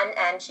the line,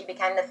 and she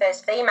became the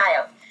first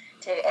female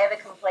to ever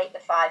complete the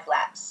 5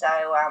 laps. So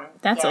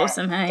that's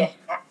awesome, hey?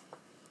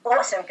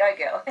 Awesome, go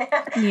girl.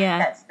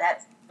 Yeah,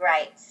 that's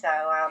great. So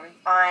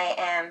I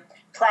am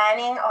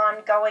planning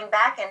on going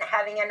back and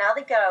having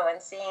another go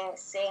and seeing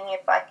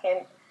if I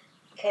can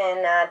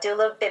do a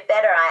little bit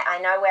better. I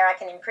know where I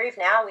can improve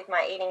now with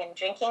my eating and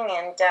drinking,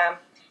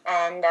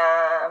 and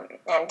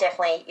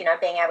definitely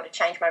being able to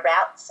change my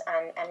routes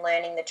and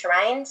learning the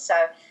terrain. So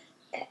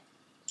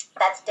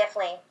that's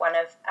definitely one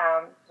of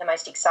the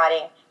most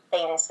exciting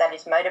things that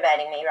is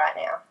motivating me right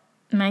now.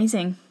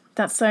 Amazing.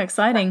 That's so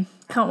exciting.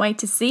 Can't wait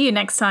to see you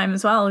next time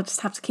as well.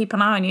 Just have to keep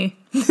an eye on you.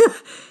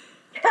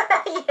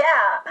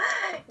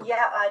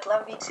 Yeah, I'd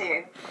love you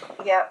to.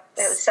 Yeah,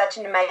 it was such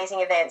an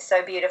amazing event,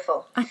 so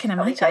beautiful. I can I'll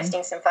be imagine.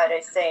 posting some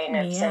photos soon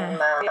of some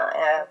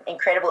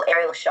incredible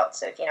aerial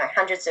shots of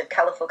hundreds of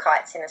colourful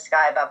kites in the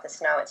sky above the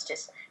snow. It's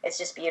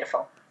just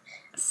beautiful.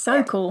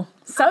 So cool.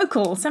 So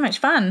cool. So much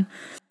fun.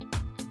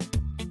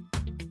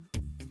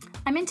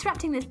 I'm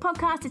interrupting this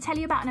podcast to tell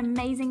you about an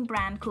amazing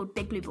brand called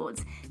Big Blue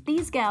Boards.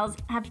 These girls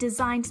have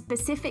designed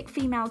specific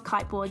female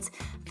kiteboards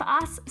for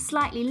us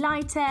slightly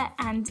lighter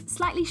and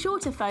slightly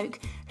shorter folk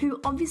who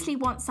obviously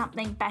want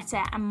something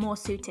better and more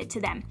suited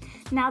to them.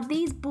 Now,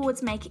 these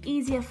boards make it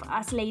easier for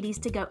us ladies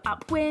to go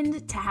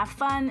upwind, to have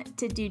fun,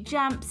 to do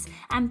jumps,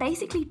 and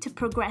basically to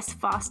progress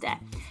faster.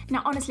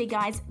 Now, honestly,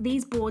 guys,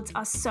 these boards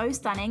are so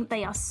stunning.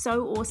 They are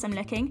so awesome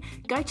looking.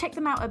 Go check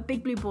them out at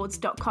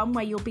bigblueboards.com,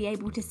 where you'll be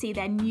able to see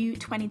their new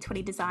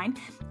 2020 design.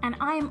 And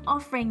I am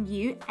offering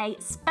you a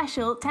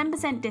special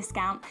 10%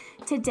 discount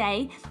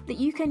today that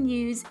you can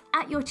use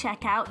at your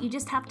checkout. You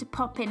just have to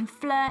pop in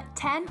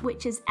FLEUR10,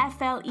 which is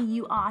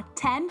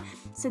FLEUR10,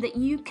 so that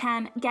you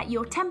can get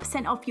your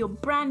 10% off your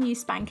brand new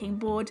spanking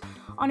board.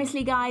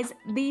 Honestly, guys,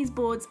 these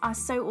boards are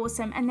so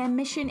awesome and their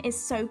mission is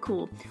so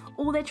cool.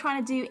 All they're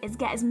trying to do is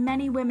get as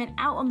many women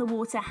out on the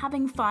water,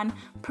 having fun,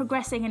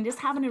 progressing, and just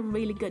having a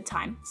really good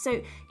time.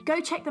 So go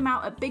check them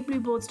out at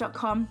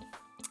bigblueboards.com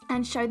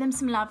and show them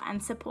some love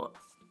and support.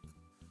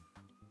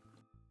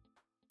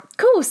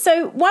 Cool.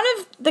 So one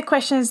of the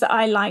questions that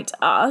I like to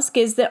ask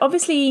is that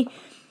obviously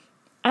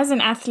as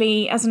an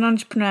athlete, as an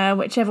entrepreneur,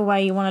 whichever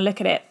way you want to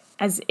look at it,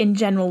 as in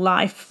general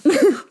life,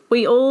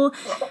 we all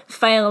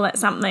fail at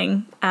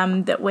something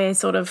that we're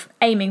sort of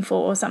aiming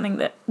for, or something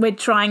that we're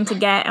trying to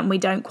get and we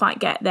don't quite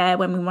get there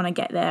when we want to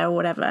get there or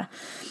whatever.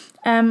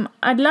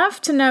 I'd love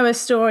to know a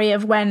story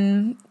of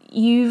when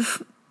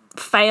you've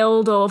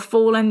failed or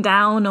fallen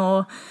down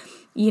or,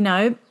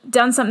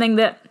 done something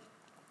that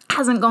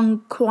hasn't gone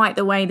quite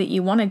the way that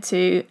you wanted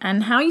to,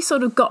 and how you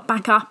sort of got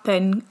back up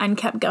and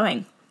kept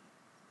going.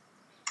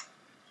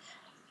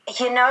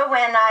 When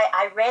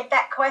I read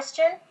that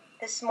question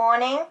this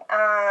morning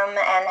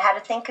and had to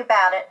think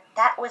about it,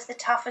 that was the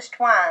toughest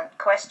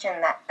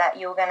question that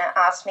you were going to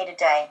ask me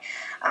today,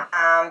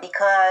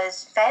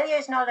 because failure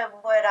is not a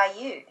word I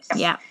use.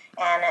 Yeah.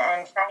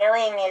 And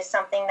failing is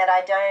something that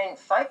I don't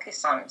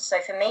focus on. So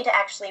for me to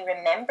actually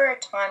remember a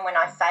time when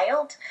I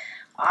failed,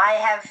 I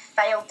have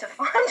failed to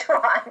find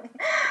one.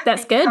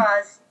 That's good.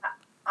 Because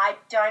I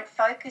don't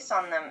focus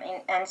on them.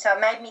 And so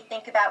it made me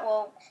think about,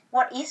 well,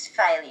 what is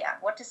failure?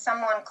 What does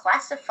someone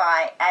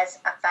classify as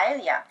a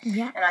failure?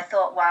 Yeah. And I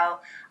thought,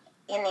 well,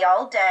 in the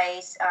old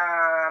days,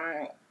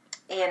 when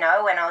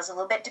I was a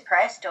little bit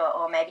depressed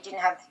or maybe didn't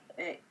have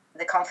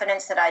the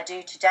confidence that I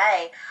do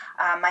today,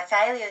 my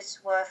failures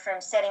were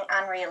from setting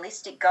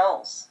unrealistic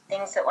goals,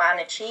 things that were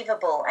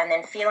unachievable, and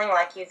then feeling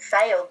like you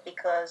failed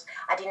because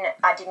I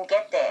didn't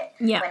get there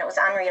when it was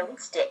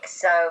unrealistic.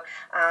 So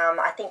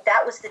I think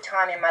that was the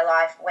time in my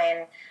life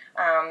when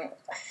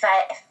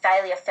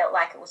failure felt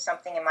like it was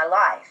something in my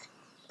life.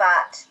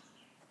 But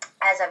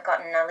as I've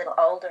gotten a little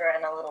older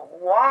and a little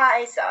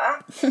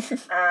wiser,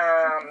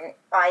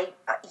 I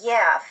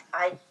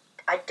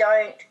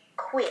don't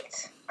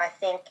quit. I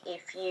think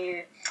if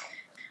you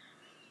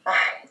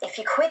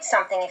quit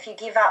something, if you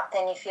give up,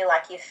 then you feel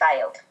like you've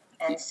failed.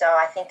 And so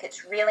I think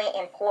it's really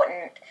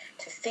important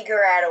to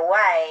figure out a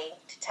way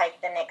to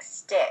take the next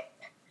step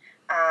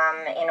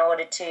in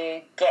order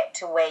to get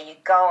to where you're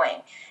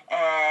going.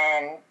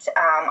 And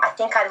I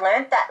think I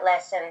learned that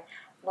lesson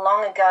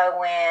long ago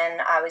when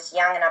I was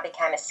young and I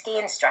became a ski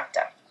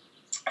instructor.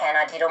 And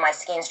I did all my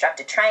ski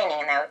instructor training,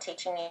 and they were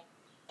teaching me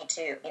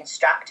to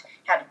instruct,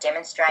 how to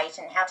demonstrate,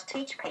 and how to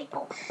teach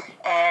people.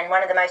 And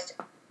one of the most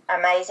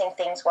amazing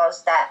things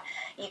was that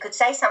you could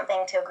say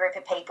something to a group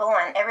of people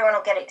and everyone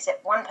will get it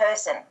except one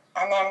person.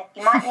 And then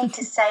you might need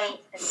to say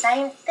the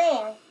same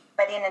thing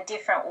but in a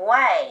different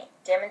way,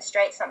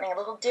 demonstrate something a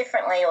little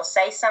differently or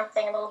say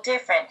something a little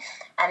different,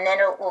 and then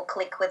it will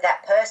click with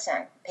that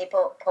person.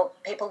 People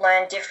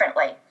learn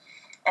differently.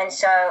 And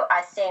so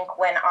I think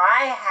when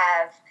I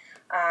have,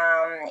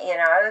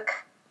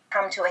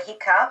 come to a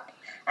hiccup,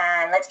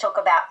 and let's talk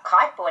about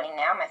kiteboarding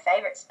now, my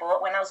favourite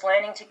sport. When I was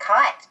learning to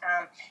kite,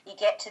 you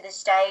get to the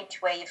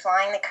stage where you're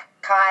flying the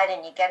kite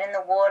and you get in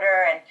the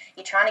water and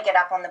you're trying to get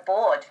up on the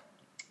board.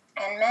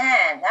 And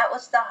man, that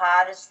was the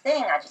hardest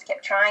thing. I just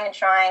kept trying and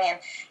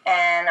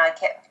I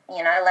kept,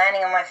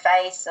 landing on my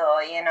face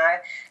or,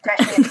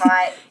 crashing a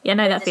kite. Yeah, I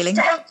know that feeling.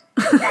 Girl,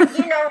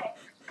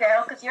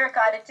 because you're a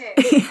kiter too.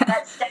 Yeah.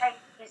 That stage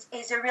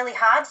is a really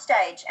hard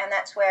stage, and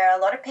that's where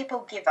a lot of people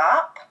give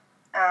up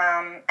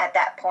at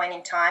that point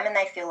in time, and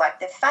they feel like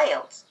they've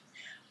failed.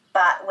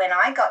 But when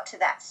I got to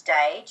that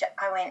stage,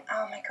 I went,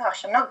 oh my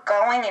gosh, I'm not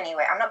going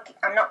anywhere.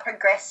 I'm not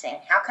progressing.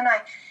 How can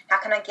I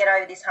get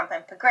over this hump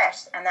and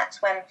progress? And that's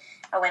when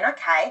I went,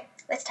 okay,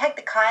 let's take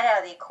the kite out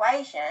of the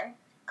equation,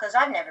 because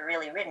I've never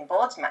really ridden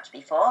boards much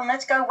before, and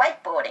let's go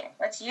wakeboarding.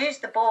 Let's use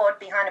the board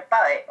behind a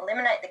boat,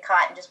 eliminate the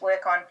kite, and just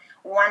work on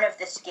one of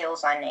the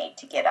skills I need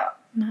to get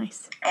up.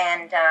 Nice.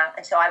 And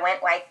so I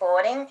went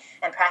wakeboarding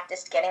and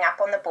practiced getting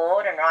up on the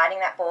board and riding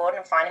that board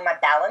and finding my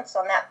balance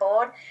on that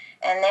board.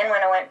 And then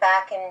when I went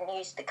back and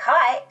used the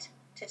kite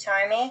to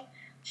tow me,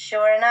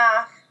 sure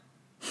enough,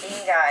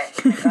 bingo, I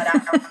got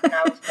up and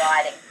I was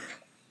riding.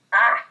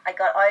 I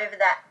got over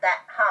that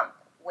hump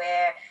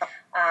where,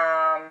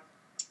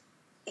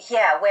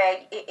 where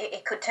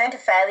it could turn to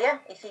failure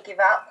if you give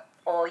up,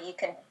 or you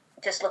can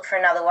just look for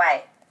another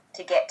way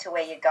to get to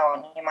where you're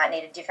going. You might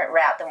need a different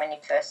route than when you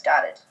first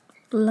started.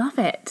 Love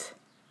it.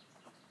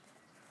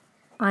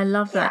 I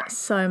love that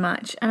so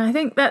much. And I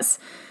think that's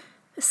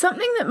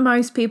something that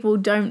most people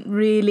don't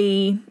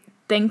really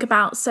think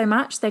about so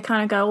much. They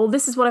kind of go, well,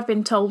 this is what I've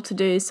been told to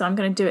do, so I'm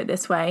going to do it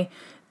this way.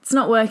 It's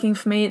not working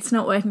for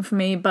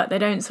me, but they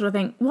don't sort of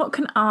think, what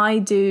can I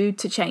do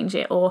to change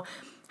it? Or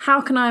how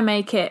can I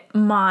make it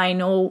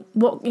mine? Or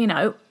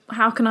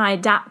how can I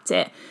adapt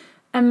it?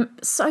 And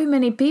so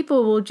many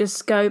people will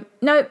just go,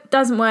 nope,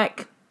 doesn't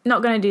work,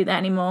 not going to do that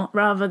anymore,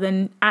 rather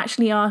than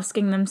actually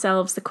asking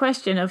themselves the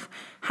question of,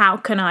 how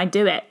can I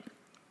do it?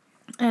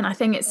 And I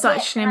think it's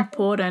such an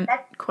important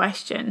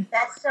question.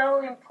 That's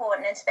so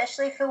important,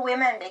 especially for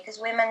women, because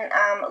women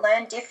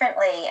learn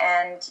differently.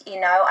 And,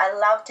 I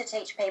love to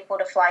teach people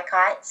to fly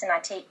kites, and I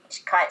teach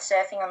kite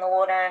surfing on the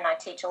water, and I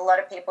teach a lot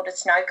of people to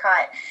snow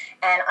kite.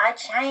 And I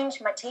change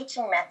my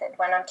teaching method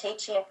when I'm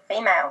teaching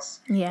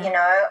females. Yeah.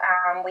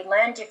 We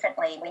learn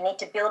differently. We need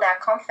to build our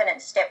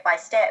confidence step by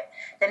step.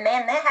 The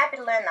men, they're happy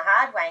to learn the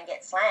hard way and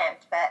get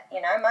slammed. But,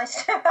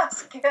 most of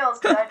us girls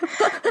don't.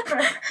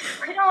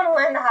 We don't want to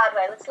learn the hard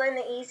way. Let's learn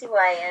the easy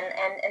way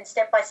and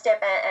step by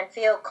step and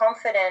feel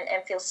confident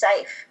and feel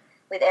safe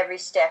with every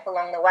step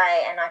along the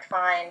way. And I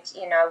find,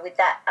 with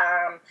that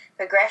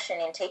progression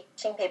in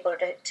teaching people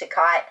to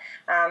kite,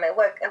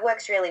 it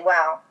works really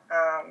well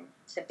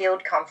to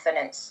build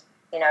confidence,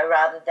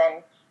 rather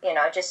than,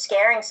 just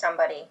scaring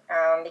somebody,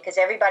 because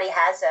everybody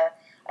has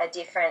a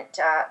different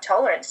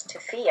tolerance to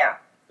fear.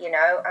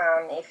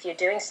 If you're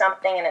doing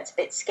something and it's a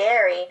bit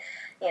scary,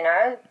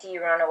 do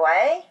you run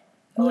away,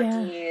 or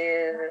do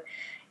you,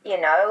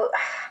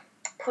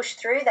 push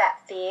through that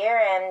fear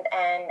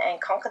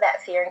and conquer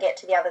that fear and get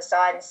to the other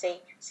side and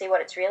see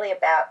what it's really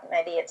about?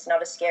 Maybe it's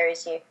not as scary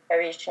as you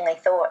originally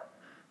thought.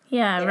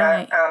 Yeah,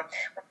 right.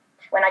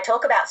 When I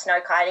talk about snow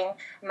kiting,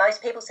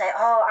 most people say,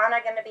 oh, aren't I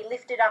going to be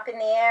lifted up in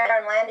the air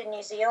and land in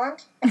New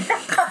Zealand? No,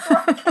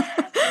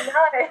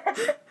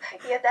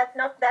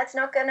 that's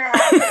not going to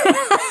happen.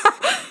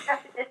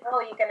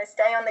 You're going to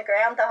stay on the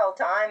ground the whole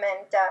time,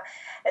 and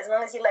as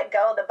long as you let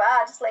go of the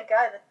bar, just let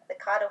go, the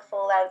kite will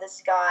fall out of the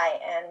sky.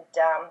 And,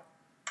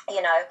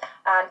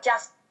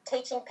 just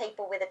teaching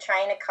people with a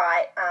trainer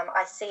kite,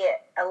 I see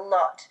it a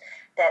lot,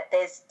 that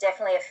there's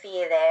definitely a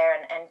fear there,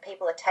 and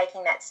people are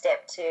taking that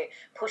step to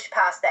push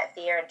past that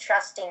fear and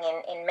trusting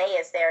in me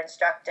as their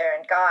instructor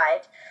and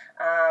guide,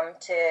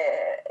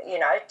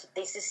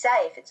 this is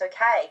safe, it's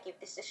okay, give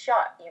this a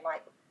shot, you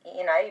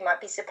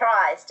might be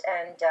surprised.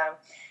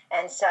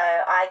 And so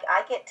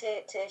I get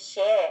to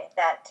share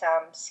that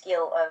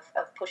skill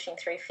of pushing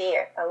through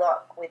fear a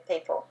lot with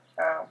people.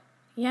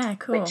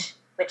 Cool.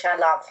 Which I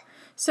love.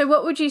 So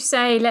what would you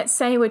say, let's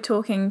say we're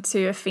talking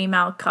to a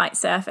female kite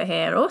surfer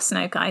here, or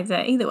snow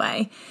kiter, either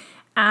way,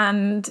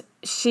 and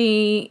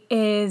she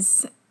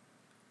is,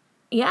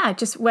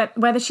 just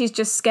whether she's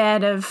just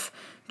scared of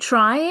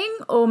trying,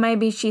 or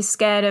maybe she's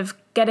scared of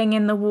getting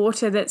in the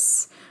water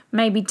that's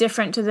maybe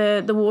different to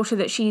the water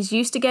that she's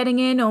used to getting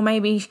in, or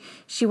maybe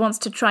she wants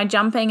to try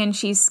jumping and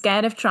she's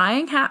scared of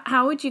trying.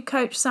 How would you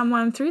coach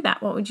someone through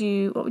that? What would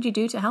you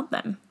do to help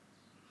them?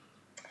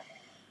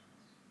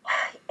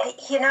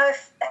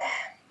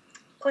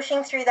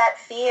 Pushing through that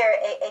fear,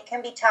 it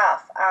can be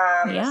tough.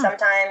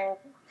 Sometimes,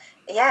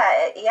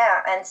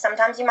 and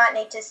sometimes you might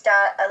need to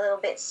start a little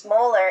bit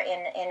smaller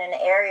in an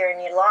area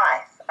in your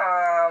life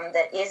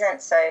that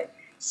isn't so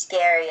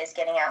scary as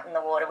getting out in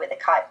the water with a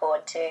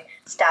kiteboard, to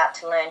start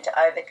to learn to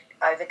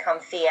overcome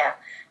fear.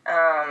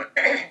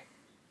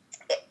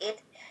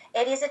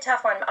 It is a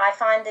tough one. I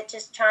find that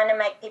just trying to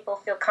make people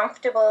feel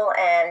comfortable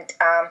and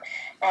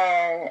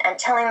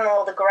telling them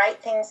all the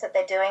great things that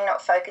they're doing,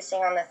 not focusing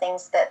on the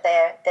things that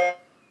they're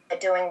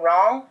doing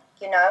wrong,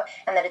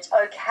 and that it's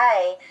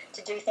okay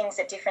to do things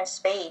at different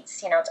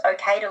speeds. It's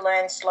okay to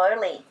learn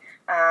slowly.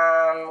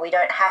 We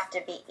don't have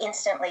to be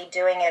instantly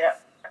doing it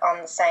on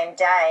the same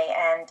day,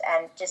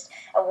 and just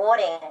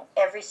awarding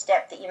every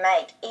step that you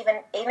make,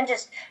 even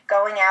just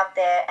going out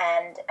there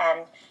and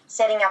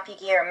setting up your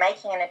gear and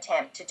making an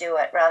attempt to do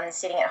it, rather than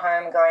sitting at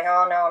home and going,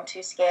 oh no, I'm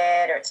too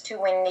scared, or it's too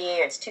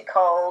windy, or it's too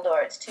cold, or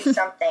it's too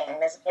something.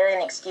 There's a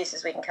million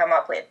excuses we can come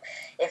up with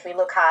if we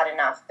look hard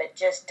enough. But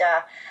just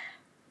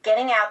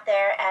getting out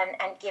there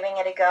and giving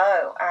it a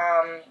go.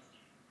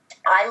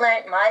 I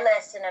learnt my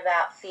lesson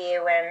about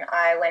fear when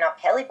I went up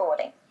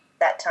heliboarding.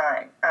 that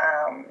time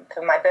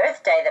for my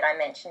birthday that I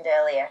mentioned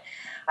earlier.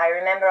 I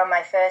remember on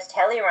my first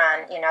heli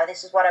run,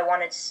 this is what I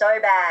wanted so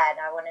bad.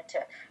 I wanted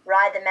to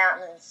ride the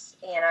mountains,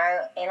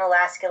 in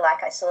Alaska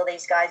like I saw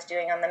these guys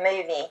doing on the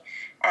movie.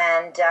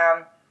 And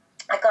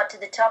I got to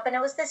the top, and it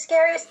was the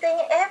scariest thing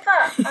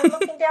ever. I'm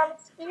looking down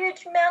this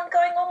huge mountain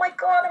going, oh, my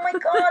God,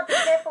 be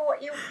careful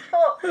what you wish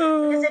for,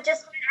 because it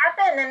just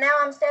happened. And now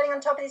I'm standing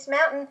on top of this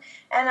mountain,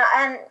 and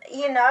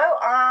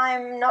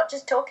I'm not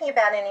just talking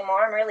about it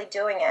anymore. I'm really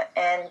doing it.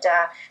 And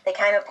there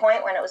came a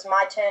point when it was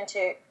my turn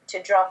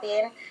to drop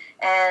in,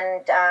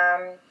 and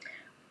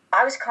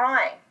I was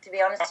crying, to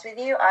be honest with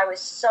you. I was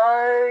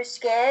so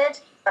scared,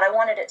 but I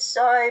wanted it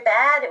so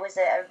bad. It was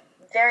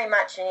very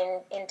much an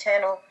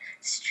internal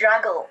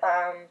struggle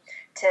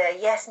to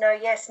yes, no.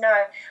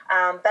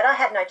 But I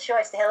had no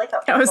choice. The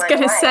helicopter. I was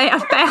going to say,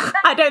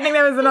 I don't think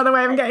there was another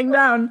way of getting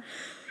down.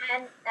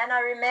 And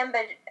I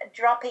remembered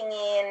dropping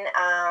in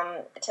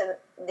to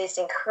this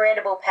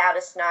incredible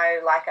powder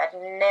snow like I'd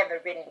never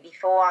ridden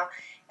before,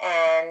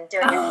 and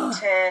doing a few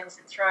turns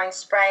and throwing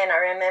spray. And I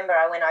remember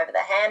I went over the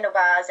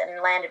handlebars and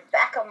landed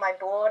back on my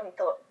board and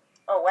thought,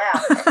 oh, wow.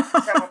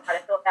 Someone might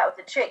have thought that was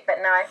a trick, but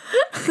no.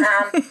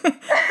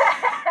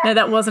 No,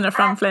 that wasn't a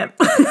front flip.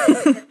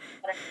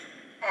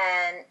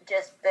 And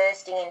just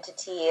bursting into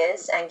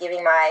tears and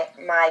giving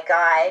my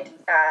guide,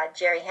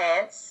 Jerry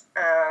Hance,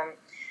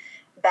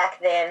 back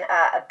then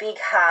a big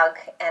hug,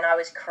 and I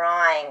was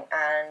crying,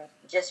 and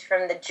just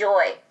from the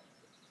joy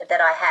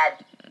that I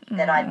had,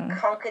 that I'd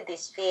conquered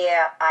this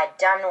fear, I'd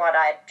done what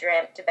I'd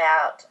dreamt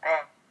about,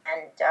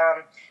 and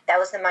that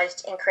was the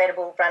most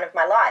incredible run of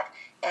my life.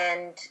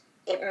 And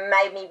it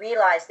made me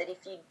realize that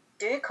if you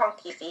do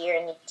conquer your fear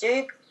and you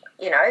do,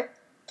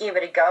 give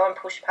it a go and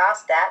push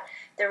past that,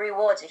 the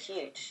rewards are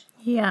huge.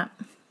 Yeah.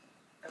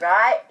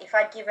 Right? If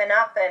I'd given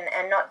up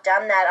and not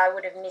done that, I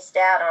would have missed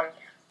out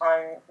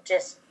on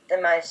just the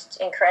most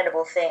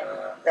incredible thing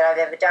that I've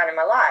ever done in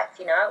my life.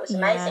 It was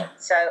amazing.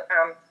 So,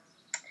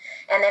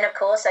 and then of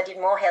course I did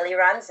more heli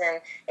runs,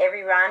 and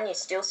every run you're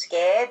still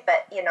scared,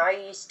 but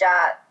you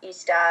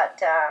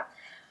start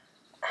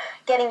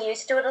getting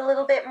used to it a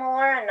little bit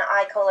more, and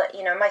I call it,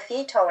 my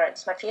fear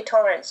tolerance. My fear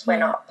tolerance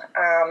went up.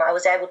 I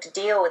was able to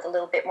deal with a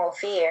little bit more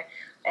fear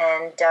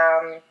and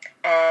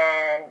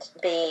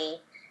be,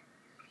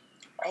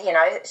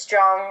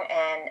 strong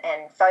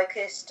and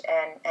focused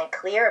and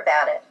clear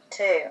about it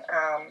too.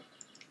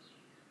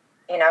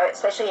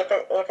 Especially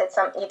if it's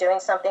something you're doing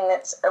something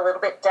that's a little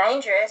bit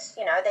dangerous,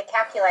 they're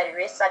calculated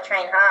risks. I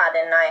train hard,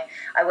 and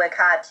I work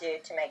hard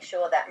to make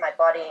sure that my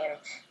body and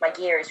my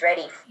gear is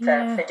ready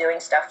for doing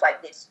stuff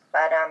like this.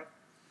 But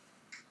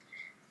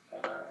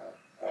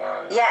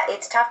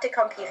it's tough to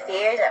conquer your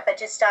fears, but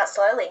just start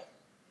slowly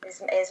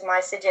is my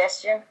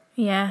suggestion.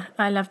 Yeah,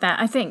 I love that.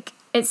 I think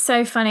it's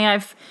so funny.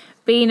 I've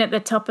been at the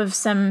top of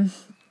some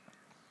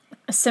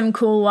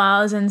cool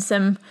walls and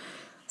some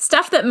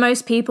stuff that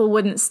most people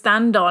wouldn't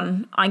stand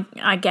on,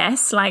 I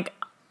guess. Like,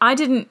 I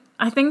think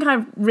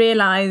I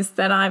realised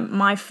that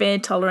my fear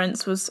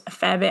tolerance was a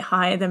fair bit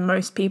higher than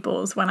most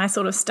people's when I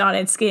sort of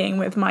started skiing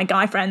with my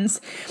guy friends.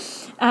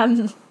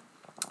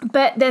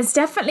 But there's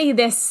definitely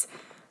this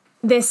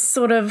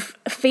sort of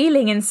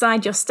feeling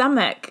inside your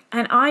stomach.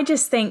 And I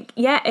just think,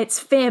 it's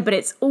fear, but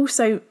it's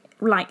also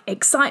like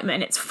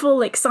excitement. It's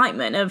full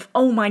excitement of,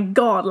 oh my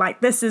God, like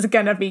this is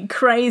going to be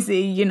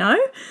crazy,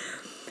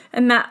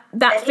 And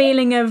that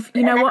feeling of,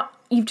 what,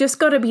 you've just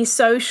got to be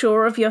so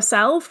sure of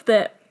yourself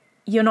that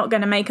you're not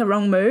going to make a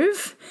wrong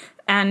move,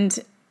 and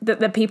that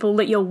the people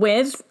that you're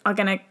with are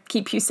going to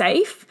keep you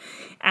safe,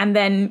 and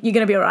then you're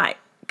going to be all right.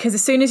 Because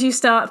as soon as you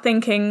start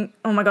thinking,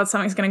 oh my God,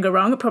 something's going to go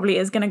wrong, it probably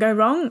is going to go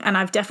wrong. And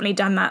I've definitely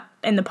done that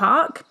in the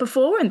park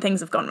before, and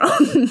things have gone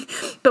wrong.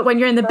 But when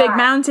you're in the big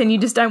mountain, you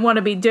just don't want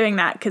to be doing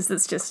that, because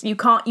it's just, you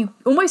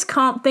almost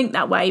can't think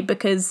that way,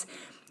 because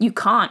you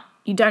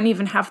don't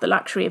even have the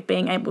luxury of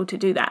being able to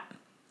do that.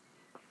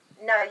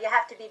 No, you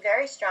have to be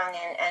very strong.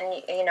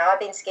 And I've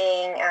been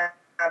skiing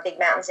big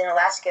mountains in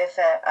Alaska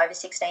for over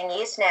 16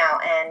 years now.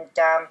 And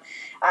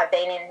I've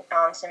been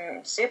on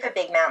some super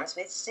big mountains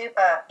with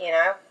super,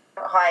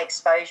 high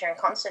exposure and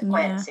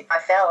consequence. Yeah. If I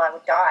fell, I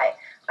would die.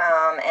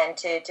 And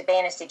to be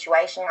in a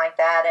situation like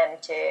that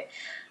and to,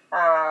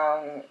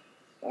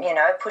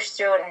 push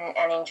through it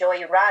and enjoy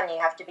your run, you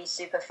have to be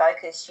super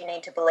focused. You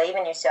need to believe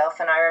in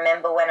yourself. And I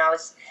remember when I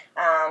was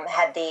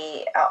had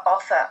the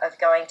offer of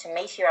going to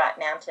Meteorite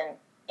Mountain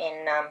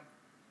in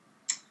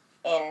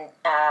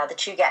the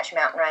Chugach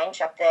mountain range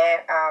up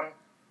there,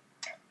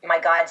 my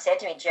guide said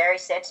to me, Jerry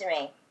said to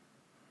me,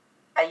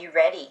 are you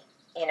ready?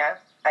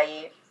 Are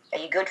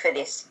you good for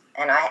this?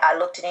 And I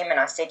looked at him and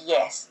I said,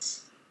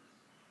 yes.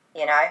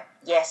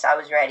 Yes, I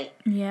was ready.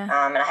 Yeah.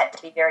 And I had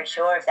to be very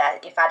sure of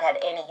that. If I'd had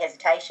any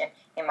hesitation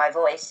in my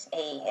voice,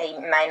 he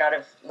may not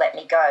have let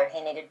me go.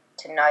 He needed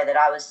to know that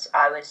I was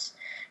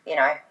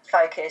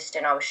focused,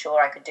 and I was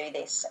sure I could do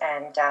this,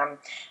 and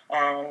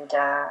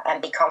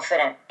be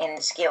confident in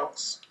the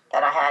skills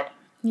that I had.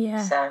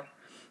 Yeah. So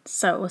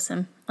So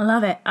awesome. I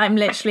love it. I'm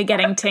literally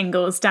getting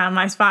tingles down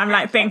my spine. I'm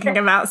like thinking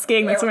about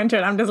skiing this winter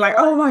and I'm just like,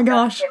 oh my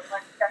gosh. It was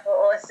so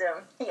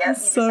awesome. Yeah, you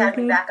just so had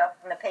me good. back up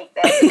from the peak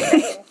there,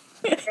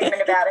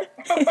 dreaming about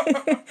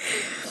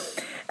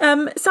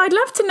it. So I'd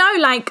love to know,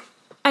 like,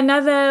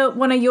 another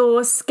one of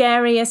your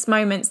scariest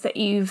moments that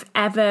you've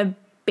ever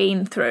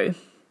been through.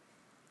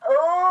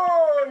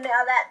 Oh,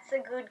 now that's a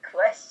good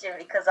question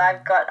because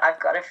I've got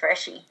a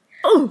freshie.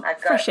 Oh,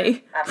 I've got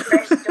freshie. a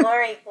fresh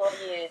story for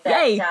you.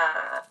 That, Yay.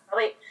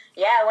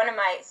 One of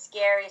my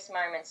scariest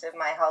moments of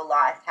my whole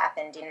life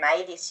happened in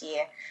May this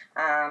year.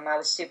 I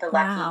was super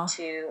lucky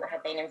to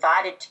have been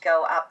invited to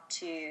go up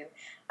to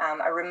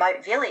a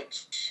remote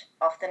village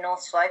off the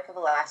North Slope of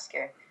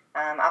Alaska,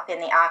 up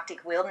in the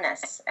Arctic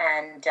wilderness,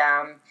 and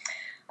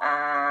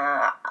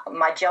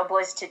my job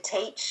was to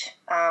teach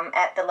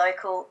at the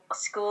local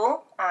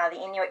school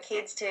the Inuit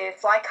kids to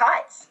fly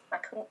kites. I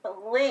couldn't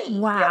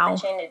believe the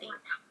opportunity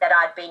that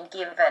I'd been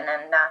given,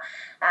 and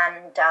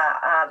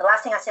the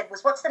last thing I said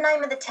was, "What's the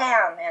name of the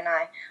town?" And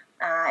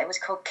it was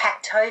called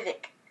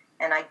Kaktovik,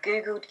 and I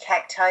googled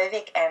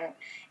Kaktovik, and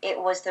it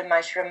was the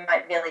most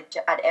remote village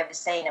I'd ever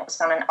seen. It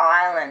was on an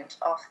island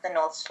off the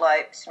North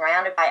Slope,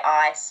 surrounded by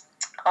ice,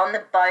 on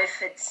the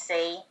Beaufort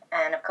Sea,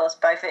 and of course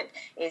Beaufort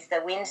is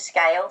the wind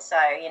scale, so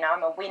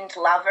I'm a wind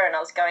lover, and I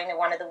was going to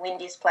one of the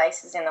windiest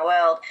places in the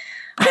world,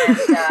 and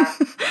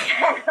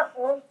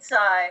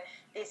also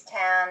this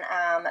town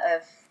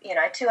of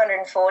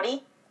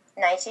 240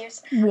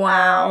 natives.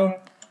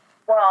 Wow.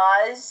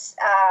 Was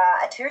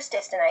a tourist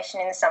destination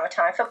in the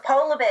summertime for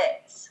polar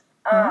bears.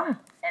 And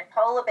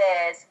polar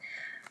bears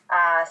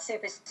are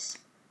super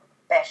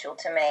special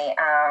to me.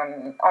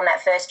 On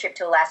that first trip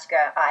to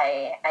Alaska,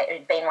 it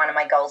had been one of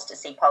my goals to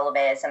see polar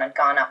bears, and I'd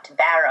gone up to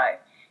Barrow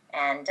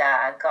and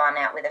gone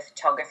out with a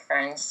photographer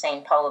and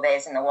seen polar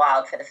bears in the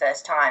wild for the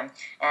first time,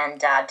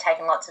 and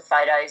taken lots of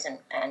photos. And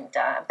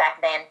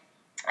back then,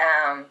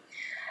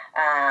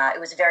 it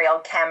was a very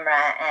old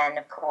camera, and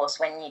of course,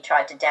 when you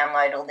tried to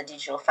download all the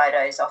digital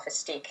photos off a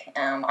stick,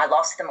 I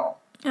lost them all.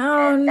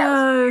 Oh, and no.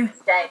 That was a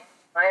mistake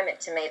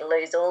moment to me to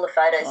lose all the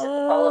photos of the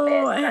polar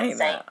bears that I'd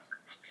seen.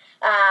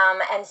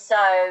 And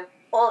so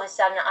all of a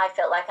sudden I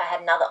felt like I had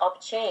another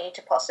opportunity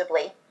to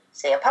possibly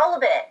see a polar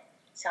bear.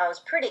 So I was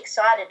pretty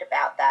excited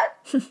about that.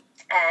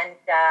 And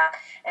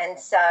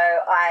so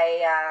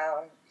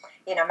I,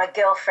 my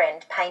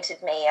girlfriend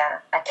painted me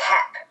a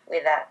cap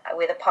with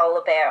a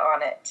polar bear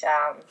on it,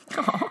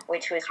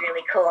 which was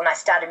really cool. And I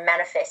started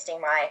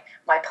manifesting my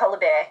polar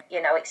bear,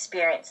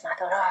 experience. And I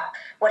thought,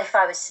 what if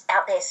I was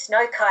out there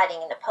snow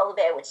kiting and the polar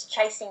bear was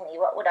chasing me?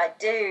 What would I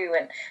do?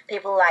 And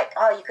people were like,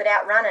 you could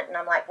outrun it. And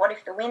I'm like, what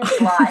if the wind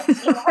flies?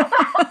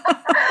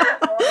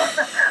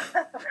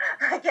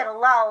 I get a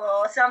lull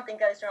or something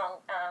goes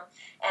wrong.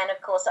 And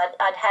of course,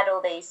 I'd had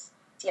all these,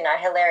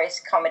 hilarious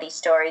comedy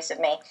stories of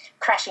me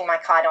crashing my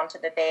kite onto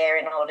the bear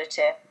in order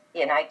to,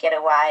 get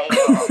away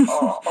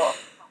or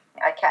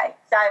okay.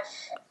 So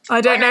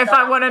I don't know if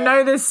I want to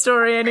know this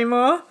story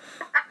anymore.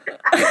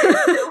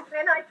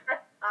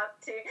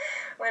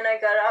 When I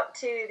got up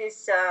to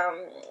this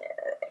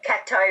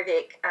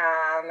Kaktovik,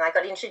 I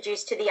got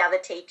introduced to the other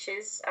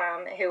teachers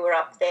who were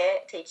up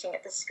there teaching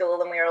at the school,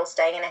 and we were all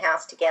staying in a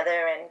house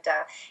together, and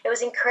it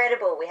was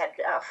incredible. We had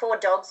 4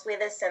 dogs with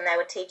us, and they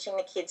were teaching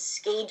the kids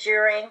ski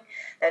juring.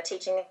 They were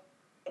teaching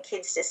the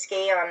kids to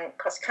ski on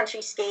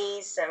cross-country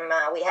skis, and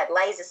we had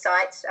laser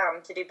sights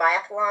to do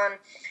biathlon,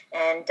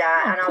 and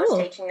I was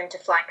teaching them to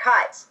fly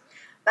kites.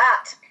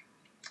 But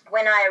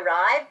when I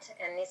arrived,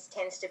 and this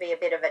tends to be a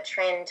bit of a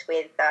trend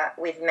with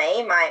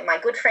me, my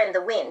good friend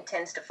the wind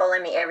tends to follow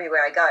me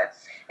everywhere I go.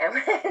 And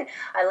when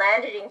I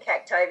landed in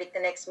Kaktovik the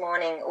next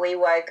morning, we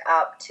woke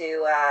up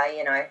to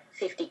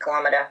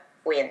 50-kilometre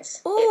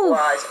winds. Ooh. It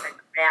was a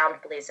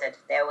ground blizzard.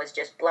 There was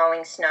just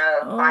blowing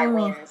snow, high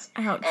winds,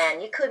 ouch.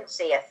 And you couldn't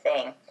see a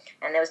thing.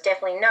 And there was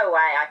definitely no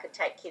way I could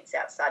take kids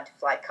outside to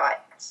fly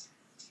kites.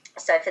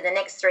 So for the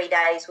next 3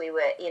 days, we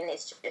were in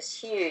this just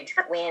huge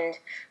wind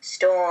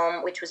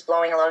storm, which was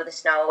blowing a lot of the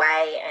snow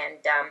away.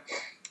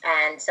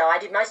 And so I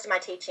did most of my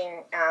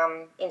teaching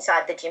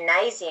inside the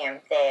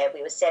gymnasium there.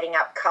 We were setting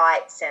up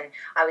kites, and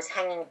I was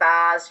hanging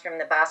bars from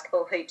the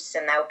basketball hoops,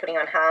 and they were putting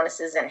on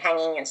harnesses and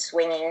hanging and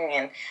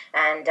swinging.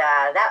 And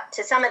that,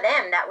 to some of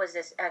them, that was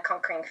a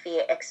conquering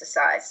fear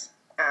exercise,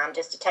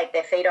 just to take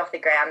their feet off the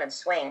ground and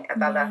swing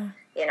above a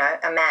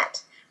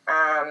mat.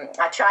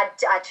 I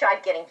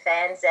tried getting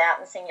fans out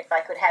and seeing if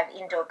I could have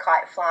indoor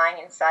kite flying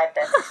inside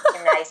the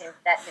gymnasium.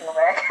 That didn't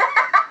work.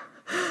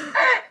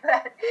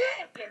 But,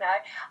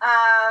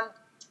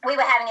 we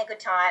were having a good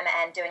time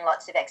and doing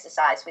lots of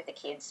exercise with the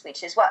kids,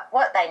 which is what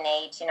they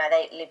need.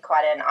 They live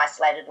quite an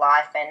isolated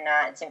life, and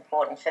it's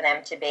important for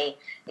them to be,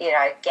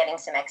 getting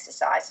some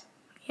exercise.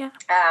 Yeah.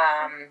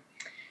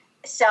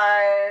 So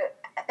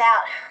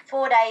about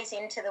 4 days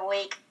into the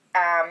week,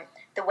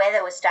 the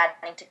weather was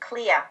starting to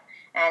clear.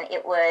 And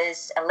it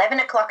was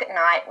 11 o'clock at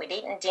night. We'd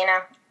eaten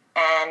dinner,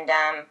 and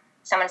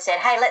someone said,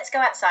 hey, let's go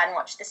outside and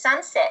watch the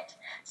sunset.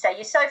 So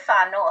you're so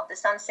far north, the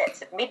sun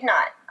sets at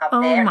midnight up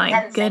there. Oh,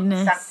 my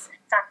goodness. Seen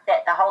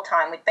sunset the whole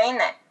time we'd been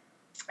there.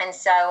 And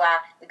so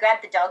we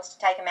grabbed the dogs to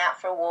take them out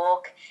for a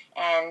walk,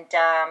 and,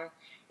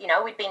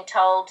 we'd been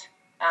told,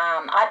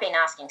 I'd been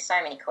asking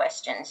so many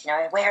questions,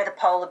 where are the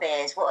polar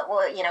bears?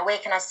 Where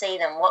can I see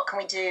them? What can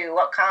we do?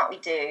 What can't we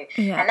do?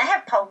 Yeah. And they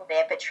have polar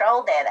bear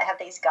patrol there. They have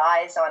these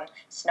guys on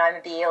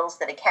snowmobiles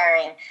that are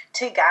carrying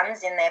 2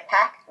 guns in their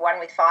pack, one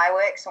with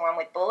fireworks and one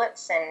with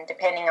bullets, and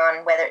depending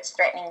on whether it's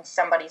threatening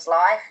somebody's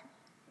life,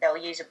 they'll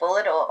use a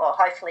bullet or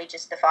hopefully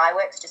just the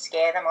fireworks to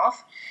scare them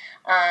off.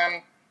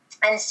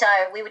 And so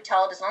we were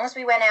told as long as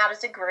we went out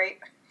as a group,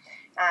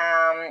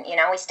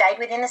 we stayed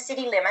within the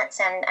city limits,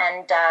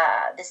 and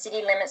the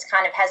city limits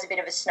kind of has a bit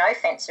of a snow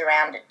fence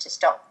around it to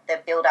stop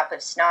the build-up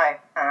of snow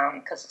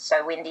because it's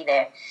so windy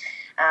there.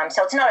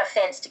 So it's not a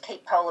fence to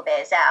keep polar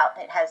bears out.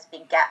 It has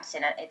big gaps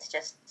in it. It's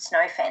just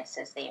snow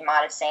fences that you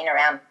might have seen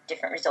around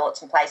different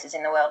resorts and places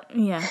in the world.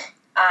 Yeah.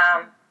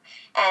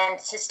 And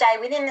to stay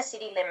within the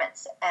city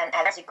limits and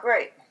as a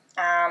group.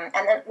 And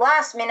the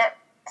last minute,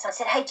 someone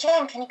said, "Hey,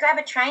 Jen, can you grab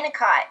a trainer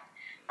kite?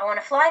 I want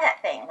to fly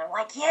that thing." And I'm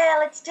like, "Yeah,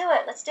 let's do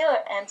it.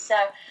 And so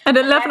at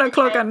 11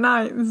 o'clock at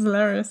night. This is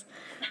hilarious.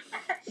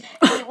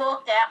 We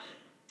walked out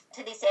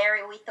to this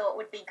area we thought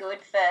would be good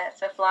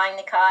for flying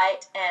the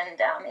kite,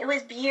 and it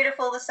was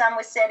beautiful. The sun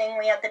was setting.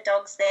 We had the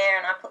dogs there,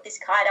 and I put this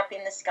kite up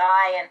in the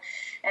sky,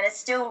 and it's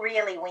still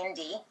really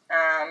windy,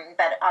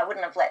 but I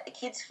wouldn't have let the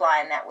kids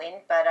fly in that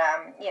wind. But,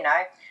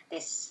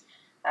 this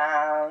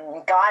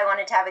guy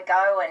wanted to have a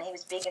go, and he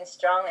was big and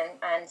strong,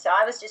 and so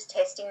I was just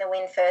testing the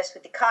wind first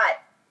with the kite.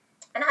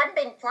 And I hadn't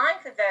been flying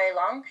for very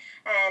long,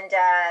 and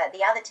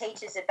the other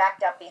teachers had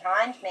backed up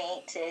behind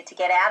me to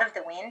get out of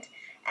the wind.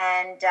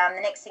 And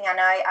the next thing I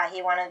know, I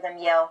hear one of them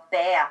yell,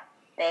 "Bear,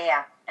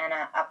 bear," and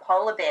a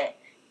polar bear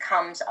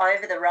comes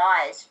over the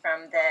rise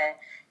from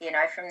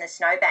the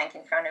snowbank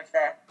in front of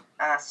the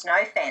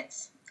snow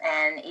fence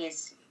and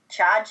is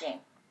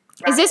charging.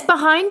 Is this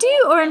behind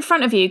you or in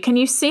front of you? Can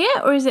you see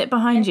it, or is it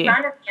behind you? In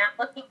front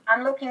of me.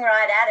 I'm looking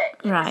right at it.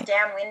 It was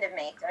downwind of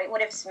me, so it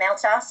would have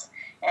smelt us,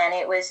 and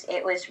it was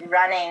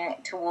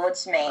running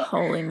towards me.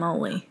 Holy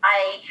moly!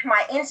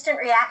 My instant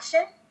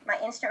reaction,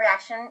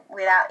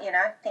 without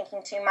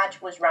thinking too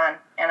much, was run.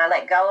 And I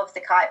let go of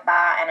the kite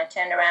bar, and I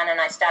turned around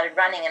and I started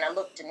running. And I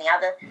looked, and the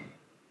other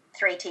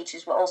 3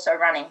 teachers were also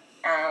running.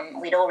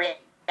 We'd all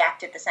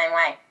reacted the same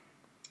way.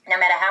 No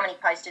matter how many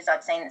posters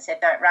I'd seen that said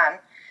 "Don't run,"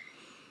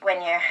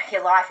 when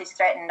your life is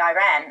threatened, I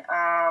ran.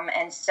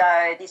 And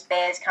so this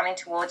bear's coming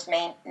towards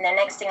me, and the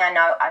next thing I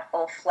know, I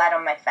fall flat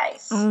on my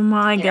face. Oh,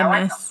 my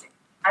goodness.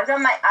 I was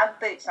on my Ugg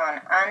boots on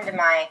under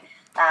my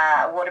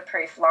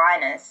waterproof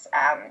liners,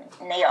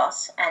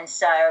 Neos, and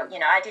so,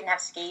 I didn't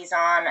have skis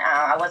on.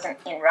 I wasn't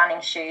in running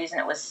shoes, and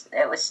it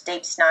was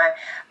steep snow.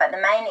 But the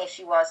main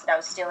issue was that I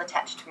was still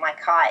attached to my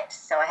kite,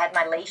 so I had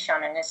my leash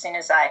on, and as soon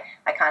as I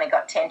kind of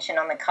got tension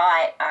on the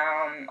kite,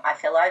 I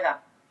fell over.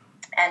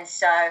 And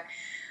so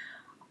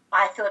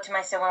I thought to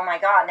myself, "Oh my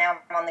God, now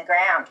I'm on the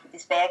ground with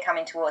this bear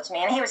coming towards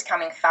me." And he was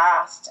coming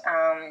fast.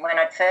 When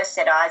I'd first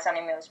set eyes on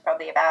him, it was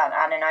probably about,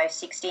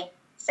 60,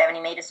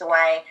 70 metres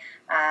away.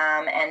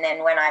 And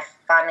then when I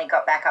finally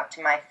got back up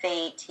to my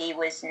feet, he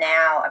was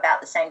now about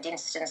the same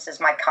distance as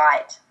my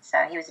kite.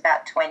 So he was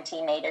about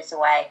 20 metres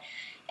away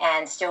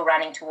and still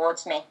running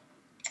towards me.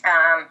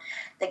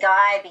 The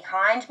guy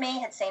behind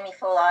me had seen me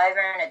fall over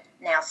and had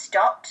now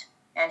stopped,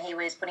 and he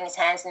was putting his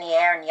hands in the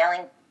air and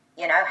yelling,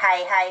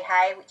 "Hey, hey,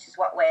 hey," which is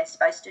what we're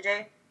supposed to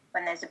do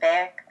when there's a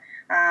bear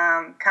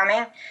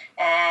coming.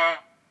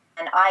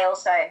 And I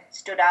also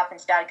stood up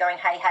and started going,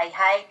 "Hey, hey,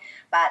 hey,"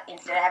 but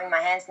instead of having my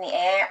hands in the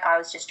air, I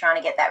was just trying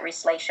to get that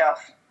wrist leash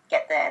off,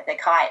 get the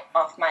kite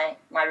off my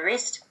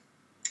wrist.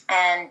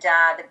 And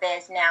the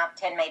bear's now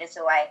 10 metres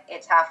away.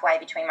 It's halfway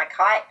between my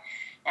kite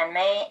and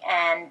me,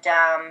 and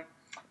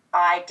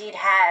I did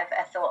have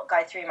a thought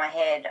go through my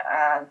head,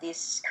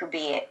 this could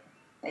be it.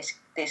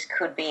 This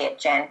could be it,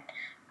 Jen.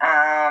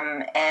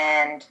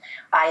 And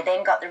I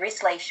then got the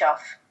wrist leash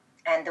off,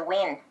 and the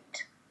wind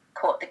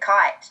caught the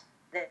kite.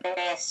 The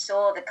bear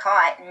saw the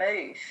kite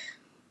move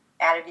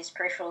out of his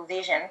peripheral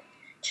vision,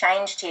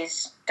 changed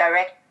his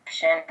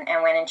direction,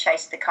 and went and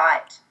chased the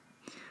kite,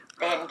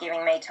 then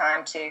giving me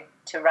time to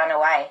run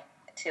away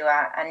to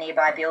a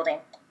nearby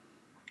building.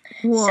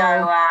 Whoa.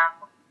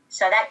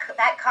 So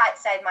that kite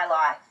saved my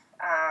life.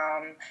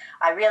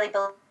 I really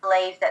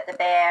believe that the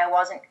bear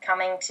wasn't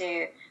coming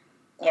to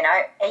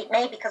eat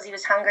me because he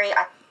was hungry.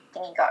 I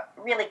think he got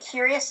really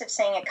curious of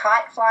seeing a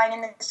kite flying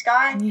in the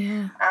sky,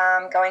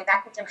 going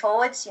backwards and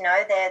forwards.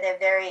 They're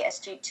very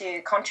astute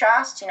to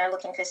contrast,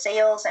 looking for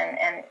seals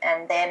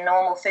and their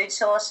normal food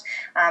source.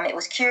 It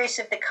was curious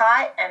of the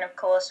kite, and of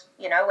course,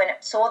 when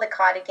it saw the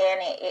kite again,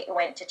 it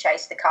went to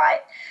chase the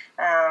kite.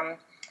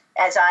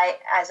 As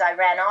I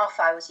ran off,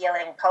 I was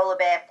yelling, "Polar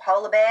bear,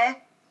 polar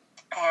bear."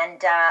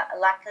 And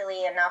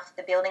luckily enough,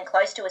 the building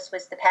close to us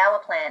was the power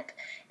plant,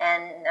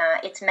 and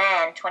it's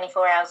manned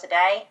 24 hours a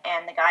day,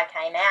 and the guy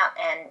came out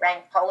and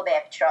rang Polar Bear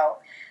Patrol.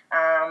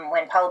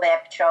 When Polar Bear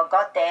Patrol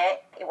got there,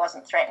 it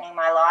wasn't threatening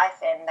my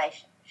life, and they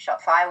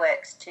shot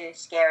fireworks to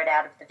scare it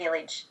out of the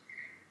village.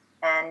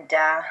 And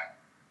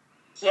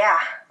yeah,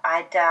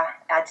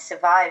 I'd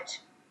survived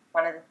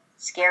one of the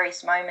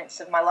scariest moments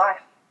of my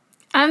life.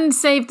 And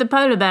saved the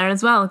polar bear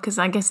as well, because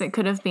I guess it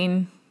could have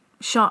been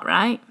shot,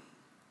 right?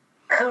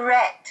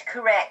 Correct.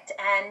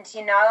 And,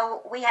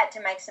 we had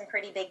to make some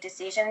pretty big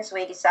decisions.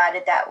 We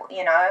decided that,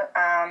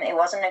 it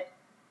wasn't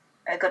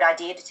a good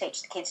idea to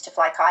teach the kids to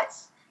fly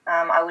kites.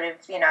 I would have,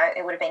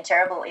 it would have been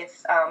terrible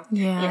if,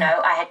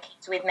 I had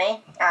kids with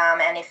me.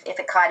 And if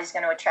a kite is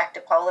going to attract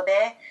a polar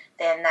bear,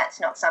 then that's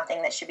not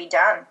something that should be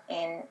done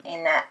in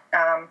that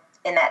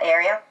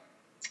area.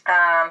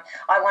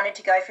 I wanted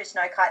to go for a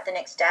snow kite the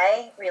next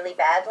day really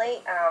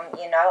badly.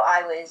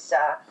 I was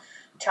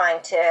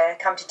trying to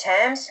come to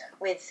terms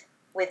with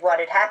what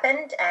had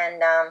happened,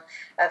 and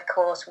of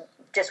course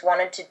just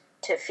wanted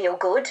to feel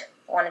good,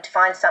 wanted to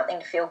find something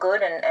to feel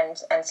good,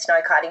 and snow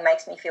kiting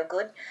makes me feel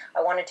good.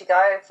 I wanted to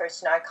go for a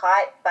snow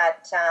kite,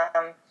 but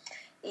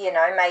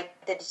made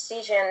the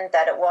decision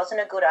that it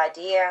wasn't a good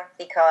idea,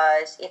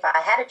 because if I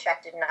had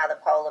attracted another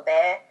polar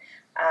bear,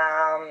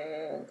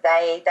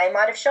 they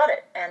might have shot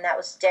it, and that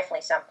was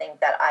definitely something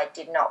that I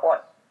did not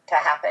want to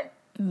happen.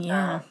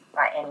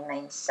 By any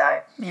means.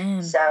 So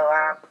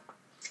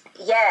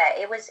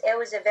it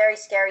was a very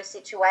scary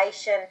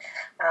situation.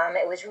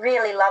 It was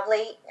really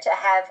lovely to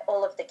have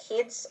all of the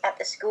kids at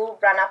the school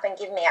run up and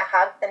give me a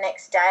hug the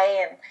next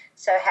day, and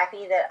so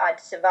happy that I'd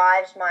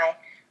survived my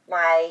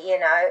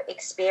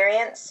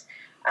experience.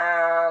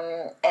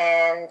 And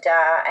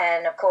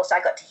of course I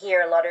got to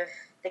hear a lot of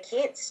the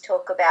kids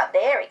talk about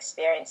their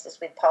experiences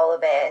with polar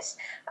bears.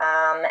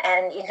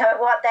 And you know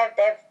what?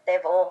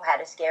 They've all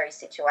had a scary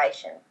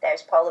situation.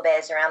 There's polar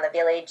bears around the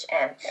village,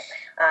 and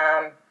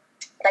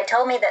they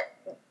told me that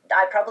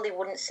I probably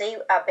wouldn't see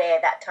a bear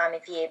that time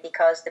of year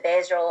because the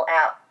bears are all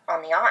out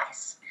on the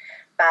ice.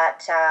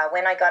 But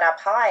when I got up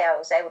high, I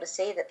was able to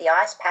see that the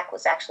ice pack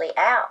was actually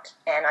out,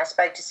 and I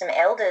spoke to some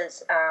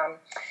elders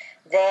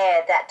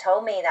there that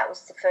told me that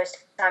was the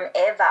first time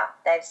ever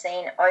they've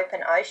seen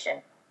open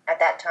ocean at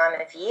that time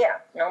of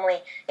year.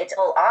 Normally it's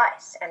all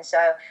ice, and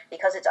so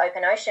because it's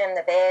open ocean,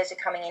 the bears are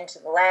coming into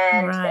the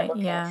land, they're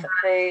looking for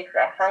food,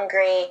 they're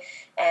hungry,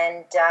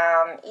 and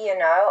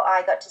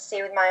I got to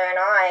see with my own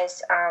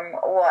eyes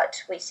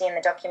what we see in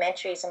the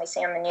documentaries and we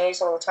see on the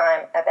news all the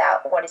time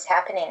about what is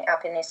happening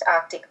up in this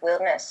Arctic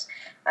wilderness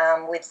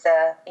with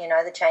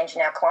the change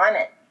in our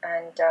climate.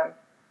 And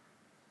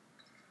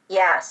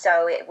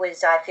so it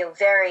was, I feel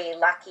very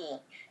lucky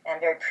and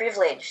very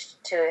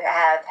privileged to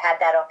have had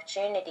that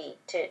opportunity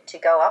to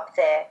go up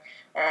there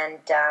and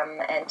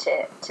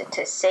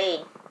to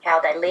see how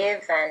they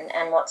live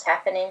and what's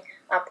happening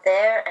up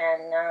there.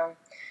 And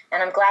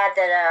I'm glad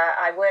that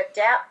I worked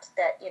out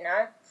that,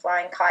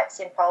 flying kites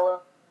in polar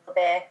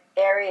bear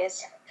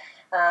areas,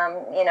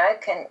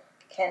 can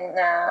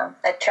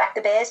attract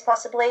the bears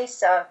possibly.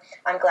 So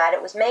I'm glad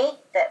it was me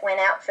that went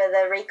out for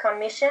the recon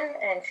mission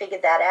and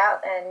figured that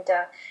out,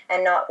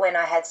 and not when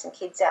I had some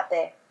kids out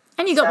there.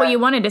 And you got what you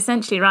wanted,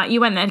 essentially, right?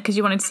 You went there because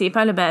you wanted to see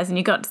polar bears, and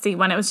you got to see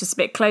one that was just a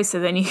bit closer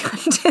than you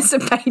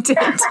anticipated.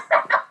 Yes,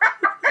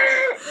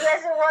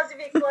 it was a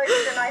bit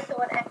closer than I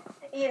thought.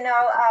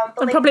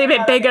 And probably a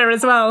bit bigger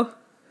as well.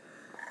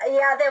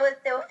 Yeah, there were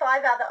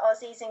 5 other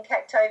Aussies in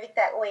Kaktovik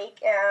that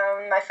week.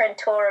 My friend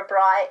Tora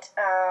Bright,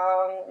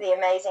 the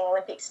amazing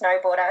Olympic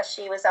snowboarder,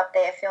 she was up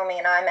there filming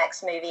an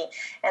IMAX movie,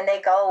 and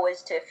their goal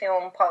was to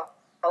film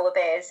polar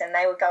bears, and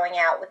they were going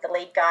out with the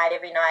lead guide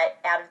every night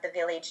out of the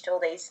village to all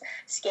these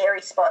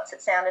scary spots,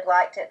 it sounded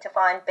like, to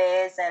find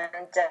bears.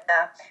 And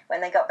when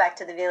they got back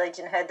to the village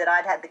and heard that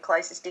I'd had the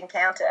closest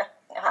encounter,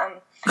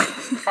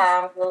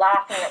 were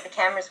laughing that the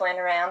cameras weren't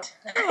around.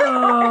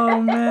 Oh,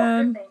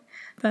 man.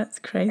 That's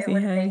crazy. It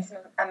would have been some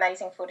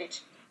amazing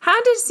footage.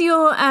 How did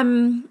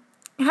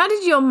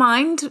your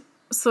mind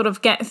sort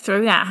of get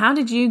through that? How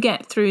did you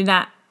get through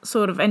that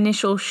sort of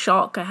initial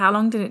shock? Or how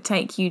long did it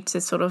take you to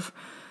sort of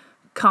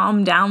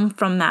calm down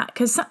from that?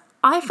 Because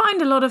I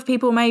find a lot of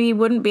people maybe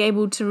wouldn't be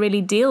able to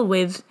really deal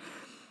with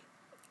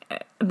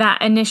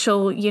that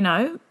initial,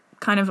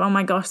 kind of, oh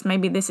my gosh,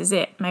 maybe this is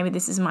it. Maybe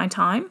this is my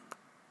time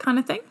kind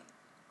of thing.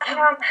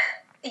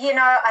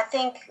 I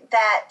think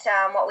that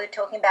what we were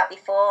talking about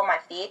before, my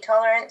fear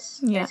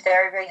tolerance is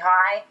very, very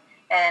high,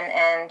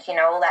 and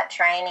all that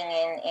training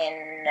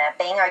in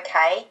being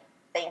okay,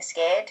 being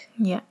scared,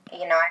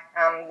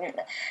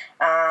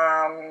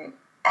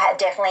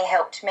 definitely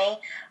helped me.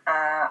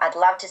 I'd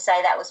love to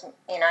say that was,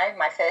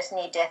 my first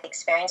near-death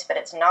experience, but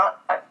it's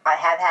not. I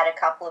have had a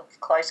couple of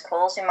close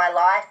calls in my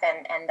life,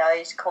 and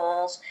those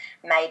calls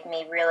made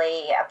me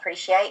really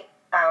appreciate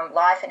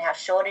life and how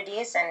short it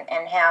is,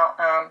 and how...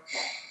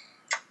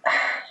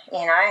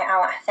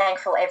 I'm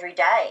thankful every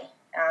day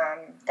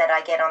that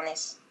I get on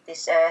this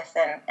earth,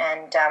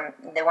 and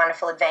the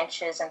wonderful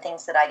adventures and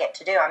things that I get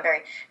to do. I'm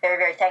very, very,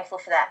 very thankful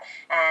for that.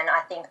 And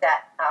I think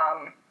that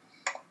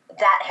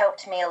that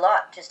helped me a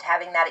lot, just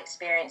having that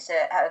experience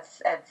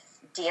of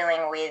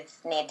dealing with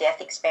near-death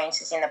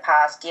experiences in the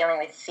past, dealing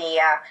with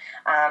fear,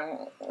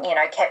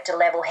 kept a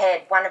level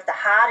head. One of the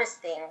hardest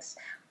things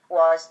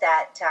was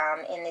that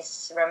in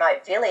this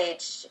remote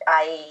village,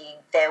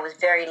 there was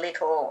very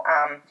little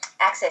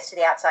access to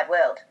the outside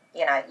world.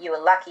 You know, you were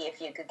lucky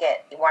if you could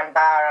get one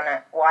bar on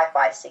a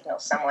Wi-Fi signal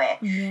somewhere.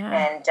 Yeah.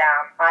 And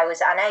I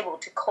was unable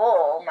to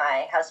call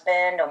my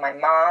husband or my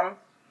mom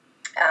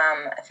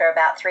for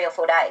about 3 or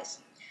 4 days.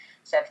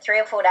 So for 3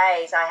 or 4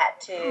 days, I had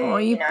to,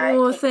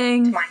 poor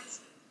thing. to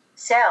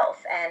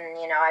myself. And,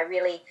 I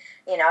really,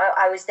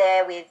 I was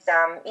there with,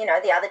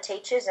 the other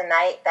teachers, and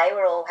they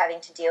were all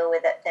having to deal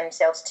with it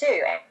themselves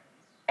too.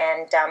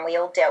 And we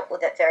all dealt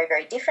with it very,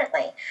 very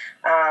differently.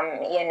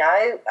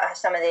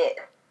 Some of the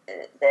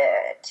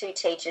 2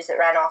 teachers that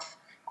ran off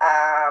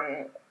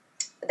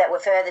that were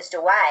furthest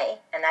away,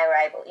 and they were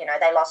able,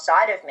 they lost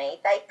sight of me.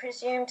 They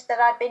presumed that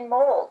I'd been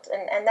mauled,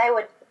 and they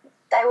were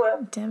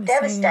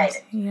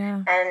devastated.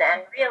 Yeah.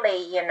 And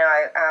really,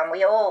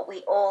 we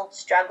all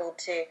struggled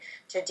to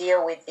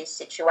deal with this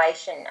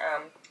situation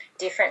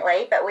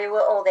differently, but we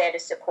were all there to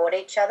support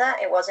each other.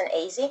 It wasn't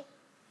easy.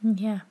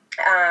 Yeah.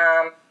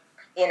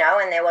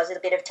 And there was a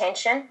bit of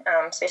tension,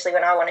 especially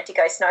when I wanted to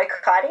go snow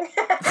kiting.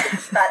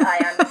 But I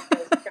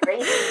understood the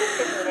reason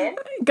for being in.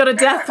 Got a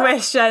death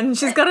wish, Jen.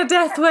 She's got a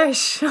death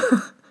wish.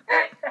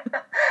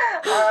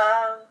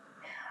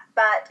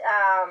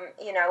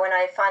 When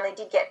I finally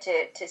did get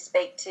to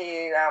speak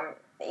to,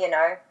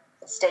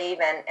 Steve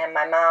and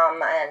my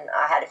mum, and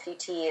I had a few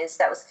tears.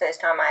 That was the first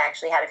time I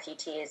actually had a few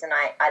tears, and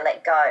I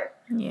let go.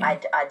 Yeah.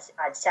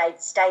 I'd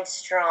stayed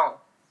strong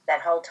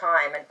that whole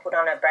time and put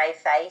on a brave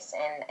face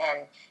and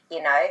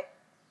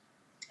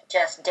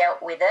just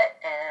dealt with it,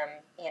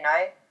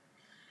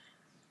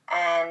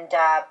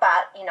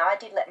 but I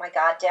did let my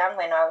guard down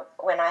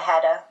when I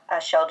had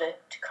a shoulder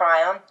to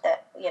cry on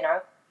that,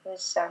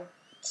 was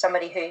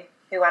somebody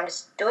who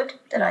understood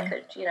that I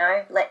could,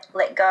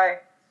 let go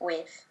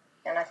with.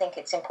 And I think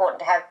it's important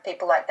to have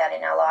people like that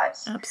in our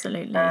lives.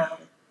 Absolutely. Where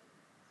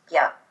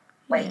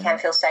you can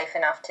feel safe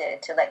enough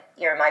to let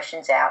your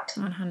emotions out.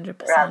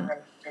 100%. Rather than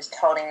just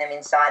holding them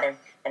inside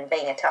and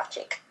being a tough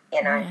chick,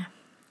 Yeah.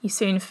 You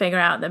soon figure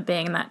out that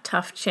being that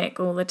tough chick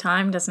all the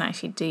time doesn't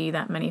actually do you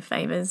that many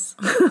favours.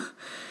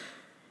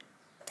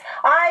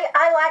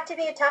 I like to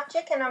be a tough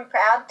chick, and I'm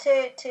proud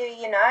to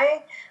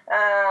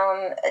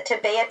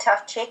be a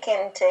tough chick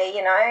and to,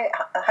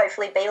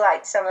 hopefully be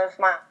like some of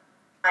my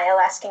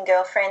Alaskan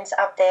girlfriends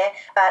up there.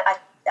 But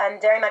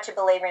I'm very much a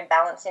believer in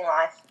balance in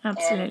life.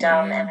 Absolutely.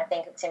 And I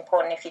think it's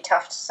important, if you're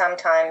tough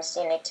sometimes,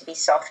 you need to be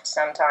soft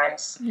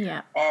sometimes.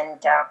 Yeah.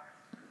 And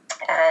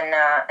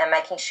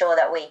making sure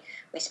that we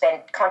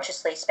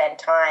consciously spend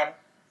time,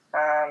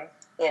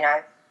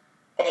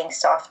 being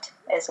soft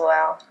as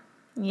well.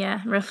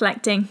 Yeah,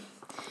 reflecting.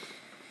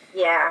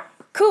 Yeah.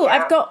 Cool. Yeah.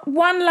 I've got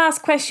one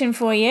last question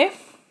for you.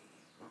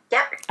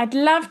 Yep. I'd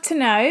love to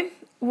know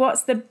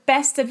what's the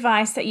best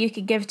advice that you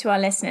could give to our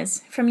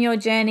listeners from your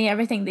journey,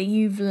 everything that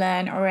you've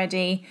learned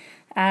already,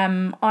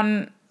 on,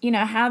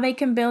 how they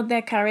can build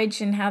their courage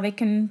and how they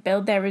can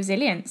build their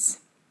resilience.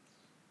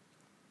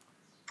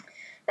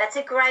 That's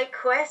a great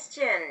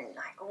question.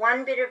 Like,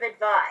 one bit of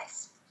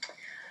advice.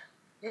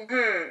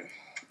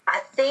 I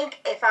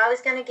think if I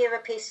was going to give a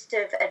piece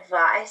of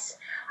advice,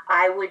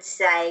 I would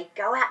say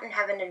go out and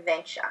have an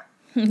adventure.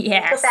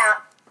 Yes. Think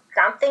about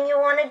something you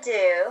want to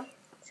do,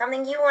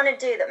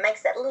 that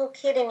makes that little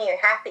kid in you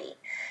happy,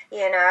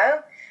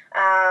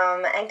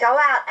 and go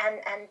out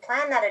and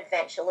plan that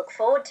adventure. Look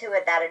forward to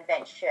that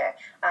adventure.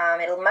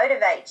 It'll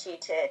motivate you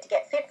to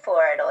get fit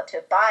for it, or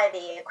to buy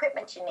the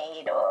equipment you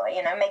need, or,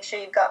 make sure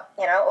you've got,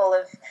 all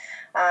of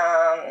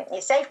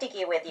your safety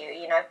gear with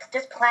you.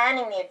 Just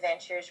planning the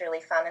adventure is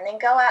really fun. And then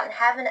go out and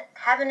have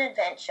an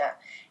adventure.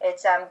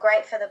 It's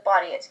great for the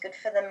body. It's good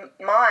for the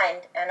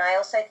mind. And I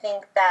also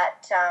think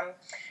that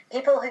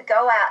people who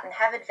go out and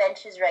have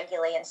adventures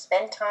regularly and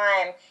spend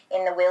time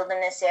in the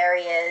wilderness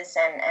areas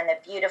and the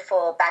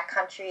beautiful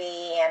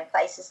backcountry and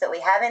places that we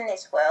have in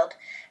this world,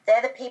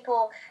 they're the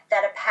people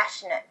that are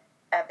passionate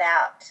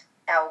about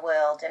our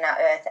world and our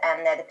earth,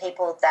 and they're the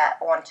people that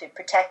want to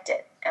protect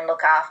it and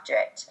look after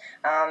it.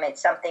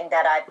 It's something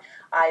that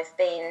I've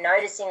been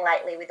noticing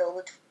lately with all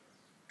the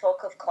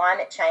talk of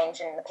climate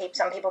change, and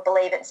some people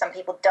believe it and some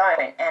people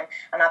don't, and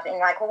I've been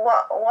like,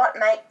 well,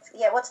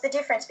 what's the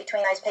difference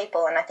between those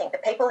people? And I think the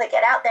people that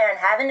get out there and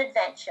have an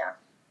adventure,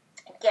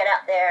 get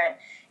out there and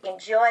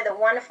enjoy the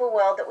wonderful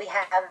world that we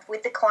have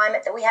with the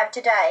climate that we have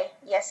today.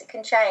 Yes, it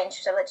can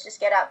change, so let's just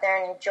get out there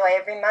and enjoy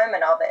every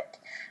moment of it,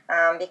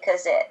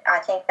 because I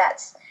think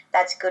that's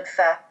good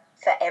for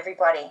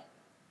everybody.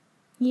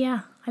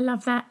 Yeah, I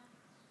love that.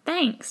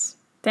 Thanks.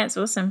 That's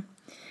awesome.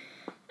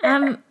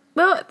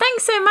 Well,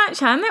 thanks so much,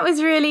 Han. That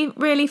was really,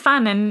 really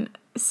fun and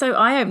so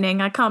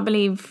eye-opening. I can't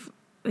believe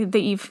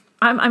that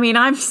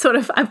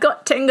I've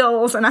got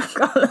tingles and I've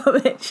got a little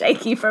bit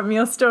shaky from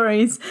your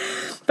stories,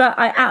 but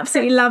I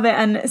absolutely love it,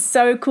 and it's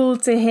so cool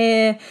to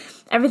hear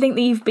everything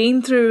that you've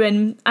been through,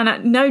 and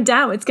no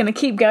doubt it's going to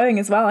keep going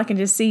as well. I can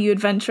just see you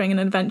adventuring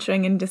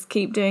and just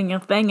keep doing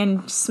your thing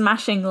and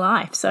smashing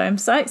life. So I'm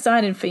so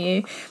excited for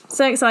you,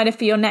 so excited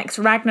for your next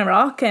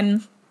Ragnarok,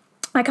 and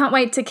I can't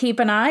wait to keep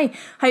an eye.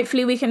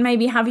 Hopefully we can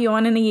maybe have you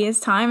on in a year's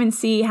time and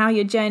see how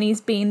your journey's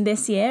been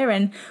this year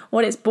and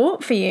what it's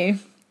brought for you.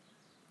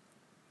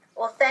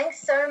 Well, thanks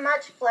so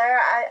much, Fleur.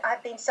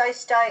 I've been so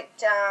stoked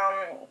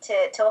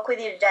to talk with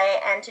you today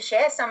and to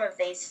share some of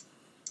these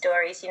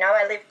stories.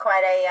 I live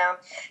quite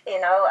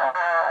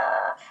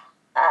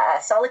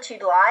a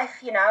solitude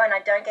life, and I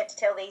don't get to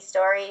tell these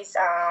stories,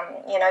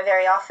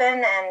 very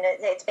often. And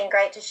it's been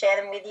great to share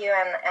them with you.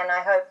 And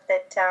I hope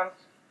that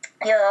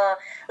your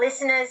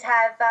listeners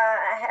have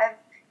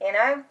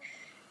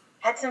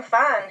had some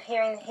fun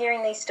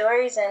hearing these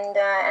stories,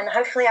 and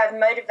hopefully I've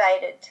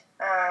motivated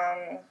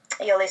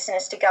your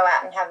listeners to go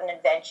out and have an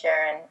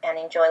adventure and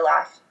enjoy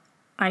life.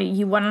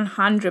 You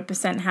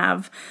 100%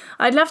 have.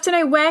 I'd love to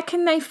know, where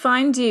can they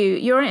find you?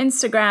 Your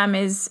Instagram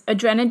is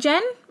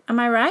Adrenogen, am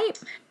I right?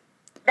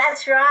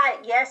 That's right.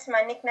 Yes,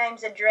 my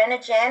nickname's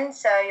Adrenogen,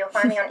 so you'll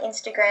find me on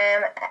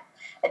Instagram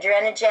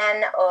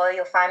Adrenogen, or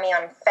you'll find me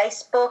on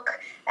Facebook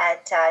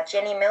at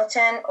Jenny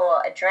Milton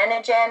or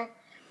Adrenogen.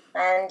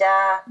 And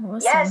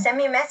awesome. Send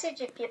me a message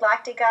if you'd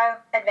like to go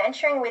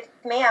adventuring with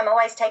me. I'm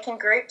always taking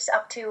groups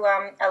up to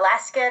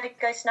Alaska to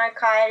go snow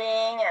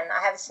kiting, and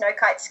I have a snow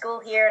kite school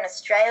here in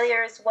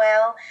Australia as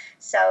well.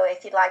 So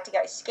if you'd like to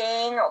go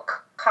skiing or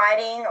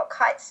kiting or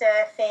kite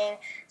surfing,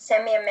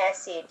 send me a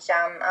message.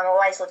 I'm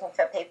always looking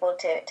for people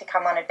to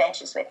come on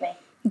adventures with me.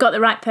 Got the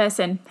right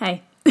person.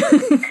 Hey.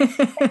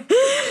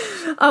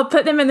 I'll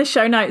put them in the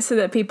show notes so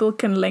that people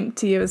can link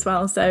to you as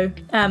well. So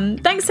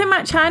thanks so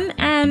much, Han,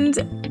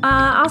 and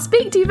I'll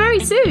speak to you very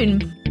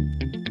soon.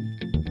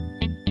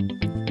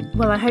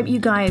 Well, I hope you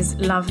guys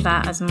love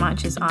that as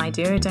much as I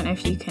do. I don't know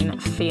if you can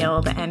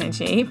feel the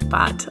energy,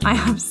 but I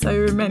have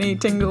so many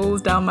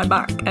tingles down my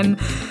back, and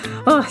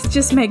it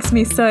just makes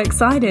me so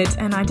excited.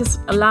 And I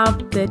just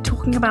love the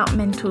talking about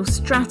mental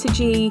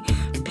strategy.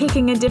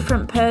 Picking a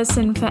different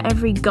person for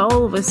every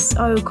goal was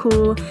so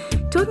cool.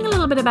 Talking a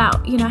little bit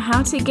about,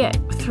 how to get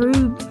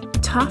through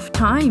tough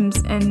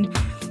times and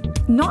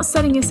not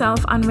setting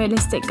yourself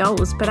unrealistic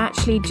goals, but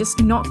actually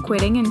just not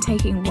quitting and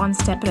taking one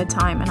step at a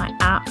time. And I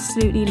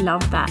absolutely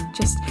love that.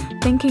 Just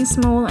thinking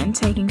small and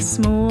taking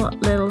small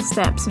little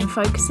steps and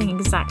focusing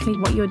exactly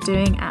what you're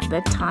doing at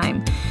the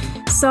time.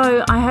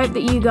 So I hope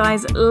that you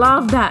guys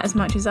love that as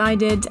much as I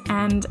did,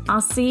 and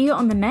I'll see you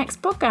on the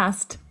next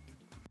podcast.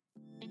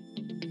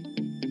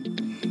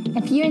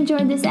 If you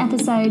enjoyed this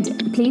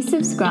episode, please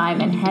subscribe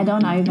and head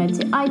on over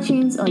to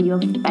iTunes or your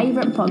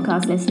favorite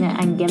podcast listener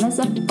and give us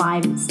a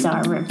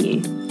 5-star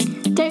review.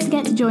 Don't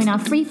forget to join our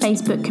free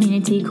Facebook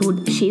community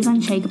called She's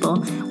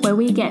Unshakable, where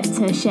we get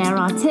to share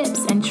our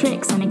tips and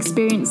tricks and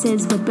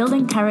experiences with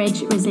building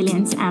courage,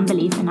 resilience, and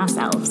belief in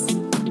ourselves.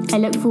 I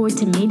look forward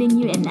to meeting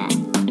you in there.